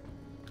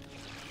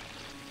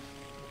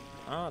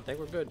 I think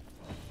we're good.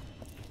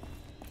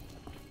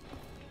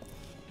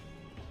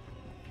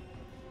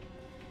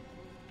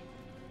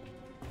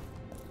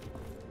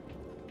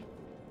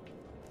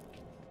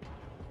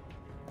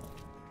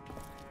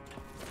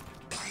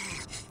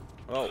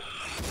 Oh.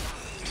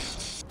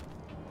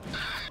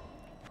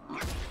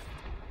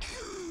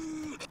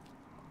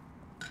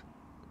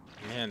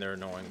 Man, they're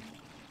annoying.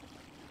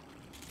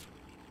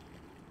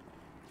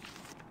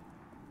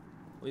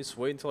 At least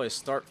wait until I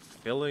start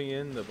filling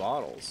in the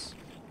bottles.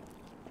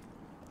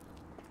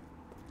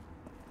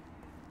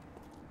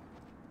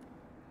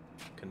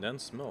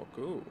 Condensed milk,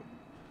 ooh.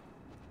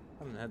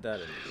 Haven't had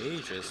that in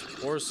ages.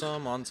 Pour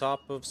some on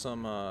top of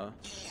some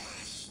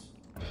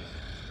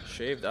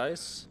shaved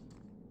ice.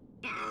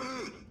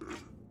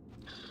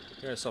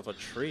 Get yourself a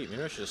treat.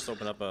 Maybe I should just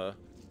open up a...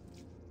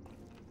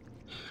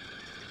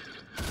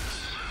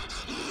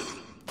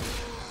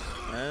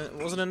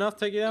 It wasn't enough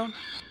to take you down?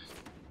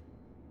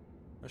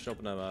 I should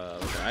open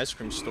up like an ice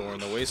cream store in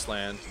the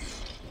wasteland.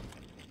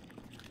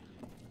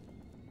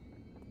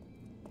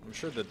 I'm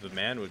sure the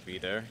demand would be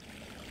there.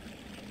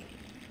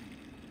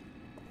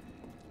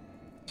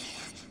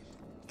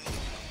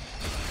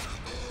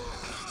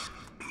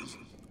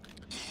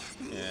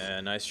 Yeah,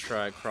 nice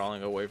try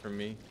crawling away from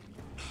me.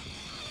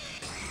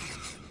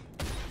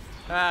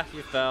 Ah,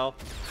 you fell.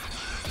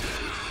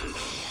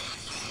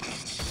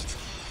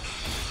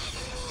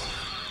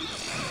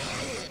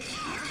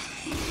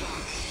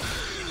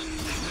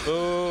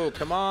 Boo,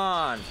 come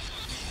on.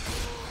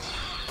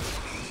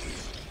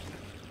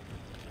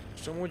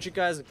 Show me what you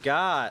guys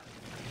got.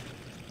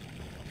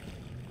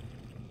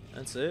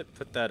 That's it?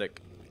 Pathetic.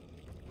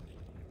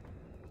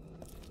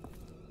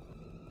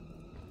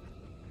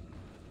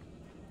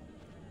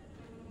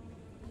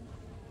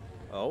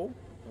 Oh?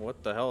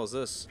 What the hell is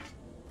this?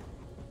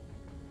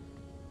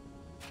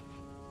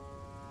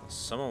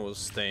 Someone was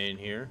staying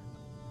here.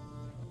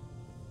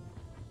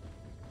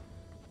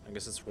 I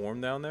guess it's warm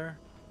down there.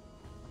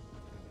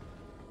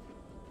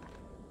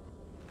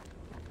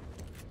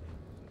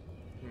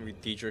 Maybe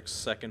Diedrich's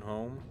second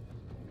home.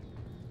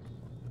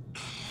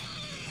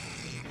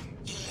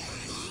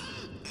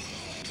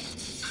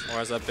 Or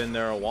has that been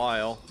there a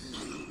while?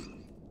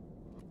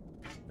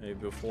 Maybe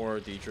before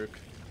Diedrich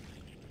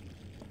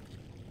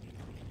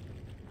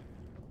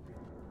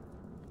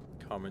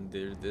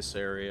commandeered this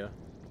area.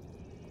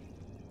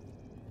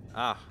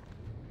 Ah,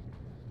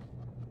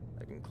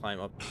 I can climb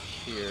up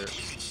here.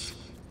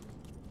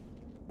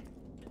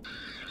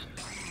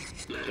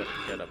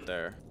 Get up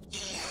there.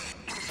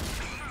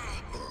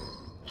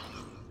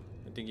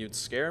 I think you'd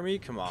scare me?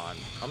 Come on.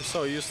 I'm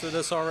so used to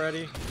this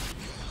already.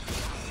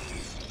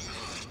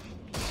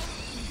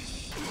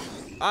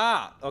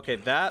 Ah! Okay,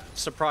 that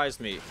surprised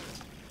me.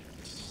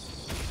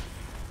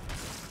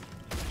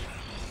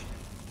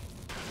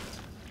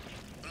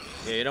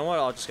 Yeah, you know what?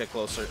 I'll just get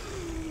closer.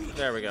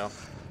 There we go.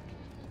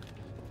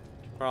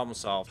 Problem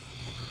solved.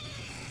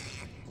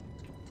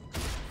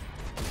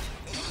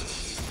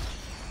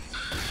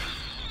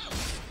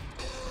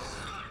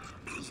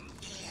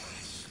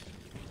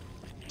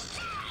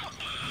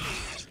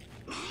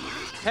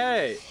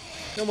 Hey!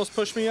 You almost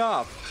pushed me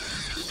off.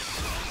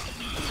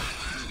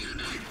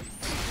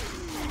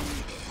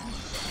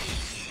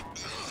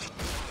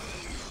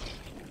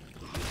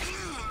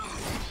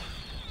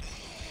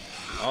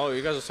 Oh,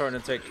 you guys are starting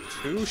to take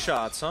 2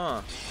 shots,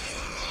 huh?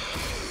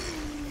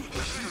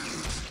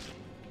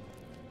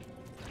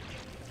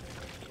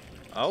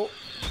 Oh.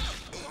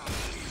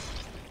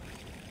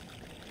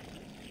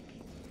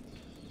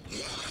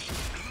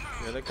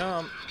 Here they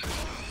come.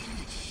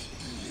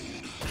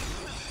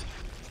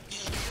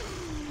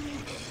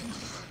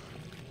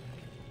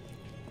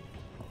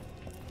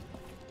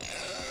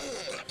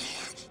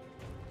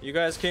 You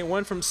guys can't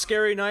win from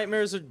scary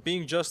nightmares of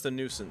being just a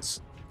nuisance.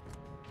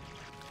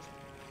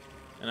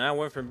 And I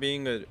went from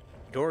being a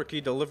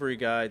dorky delivery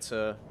guy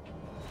to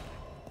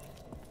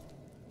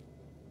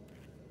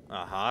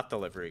a hot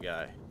delivery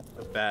guy.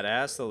 A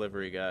badass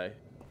delivery guy.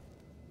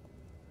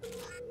 What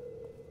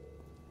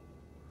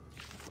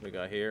do we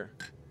got here?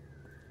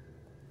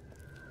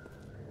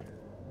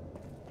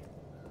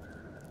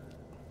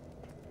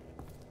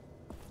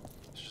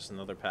 It's just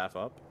another path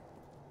up?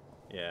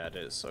 Yeah, it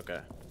is. Okay.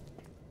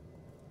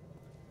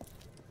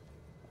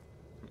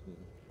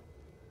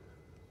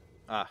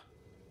 Ah.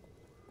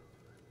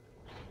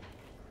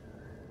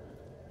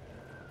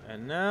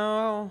 And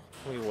now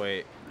we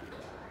wait.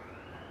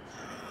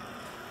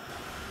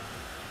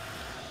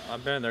 I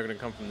bet they're gonna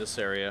come from this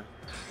area.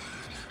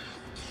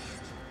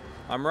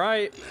 I'm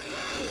right.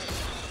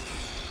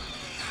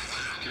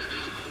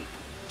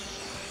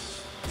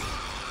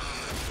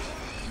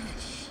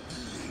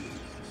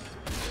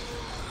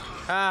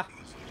 Ha!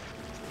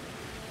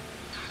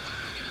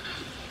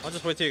 I'll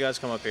just wait till you guys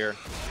come up here.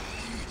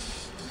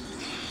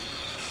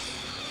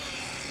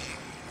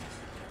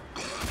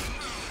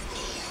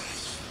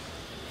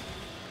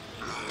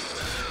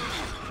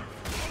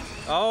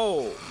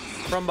 Oh,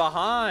 from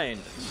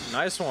behind.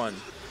 Nice one.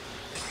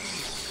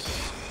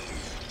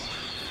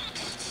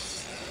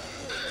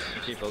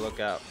 Keep a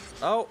lookout.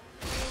 Oh.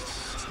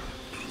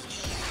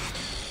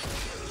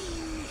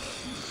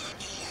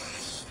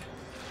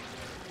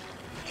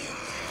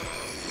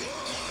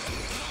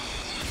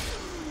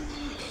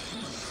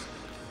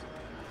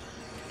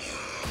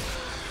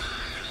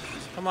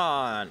 Come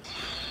on.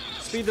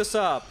 Speed this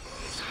up.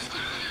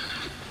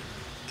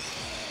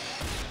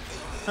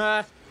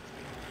 Ha.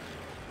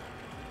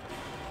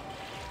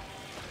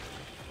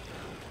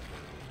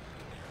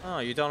 Oh,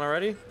 you done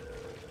already?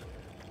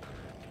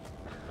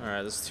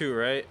 Alright, there's 2,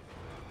 right?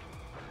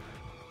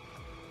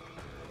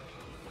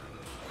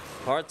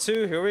 Part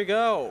 2, here we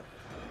go.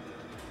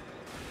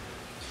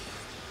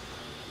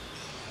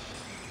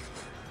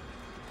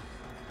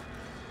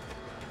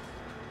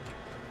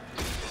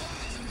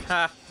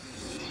 Ha!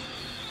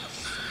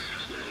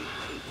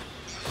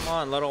 Come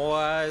on, little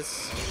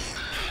eyes.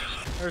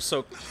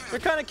 They're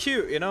kind of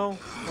cute, you know?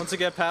 Once you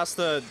get past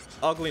the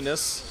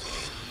ugliness.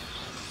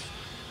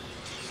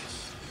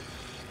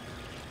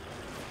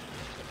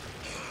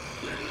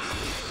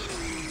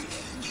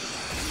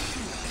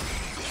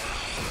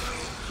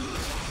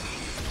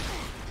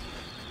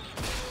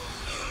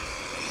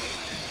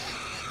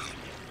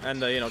 And,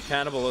 you know,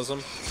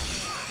 cannibalism.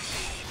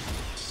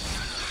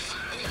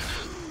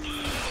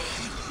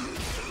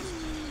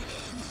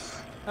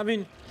 I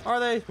mean, are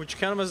they? Would you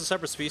count them as a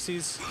separate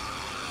species?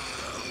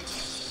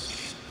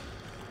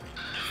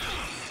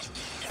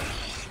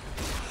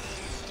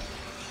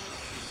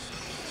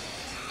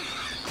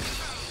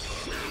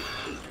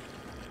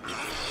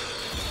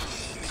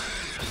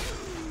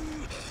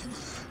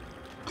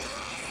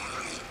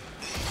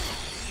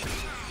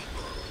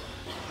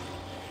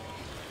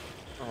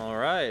 All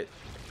right.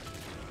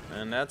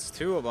 And that's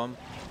 2 of them.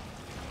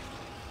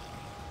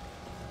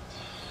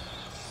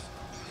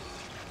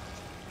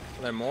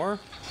 Are there more?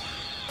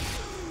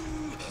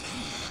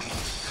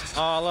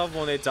 Oh, I love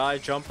when they die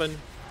jumping.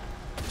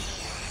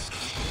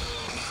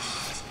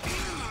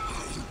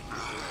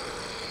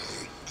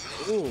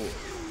 Ooh,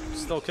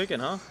 still kicking,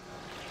 huh?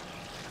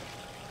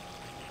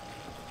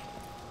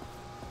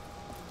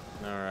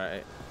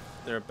 Alright.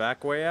 There a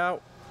back way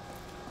out?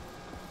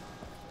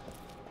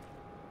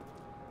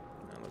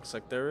 It looks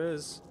like there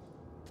is.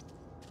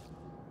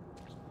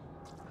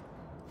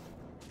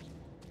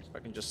 If I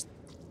can just...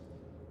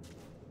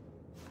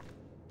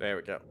 There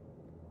we go.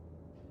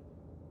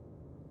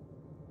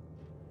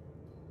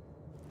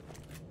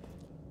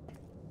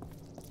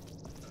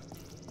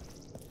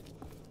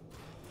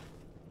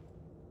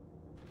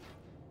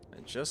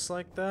 And just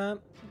like that,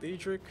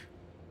 Diedrich,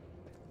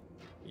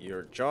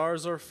 your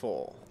jars are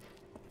full.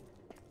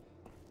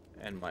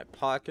 And my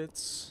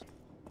pockets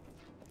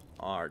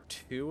are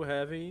too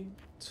heavy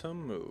to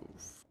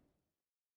move.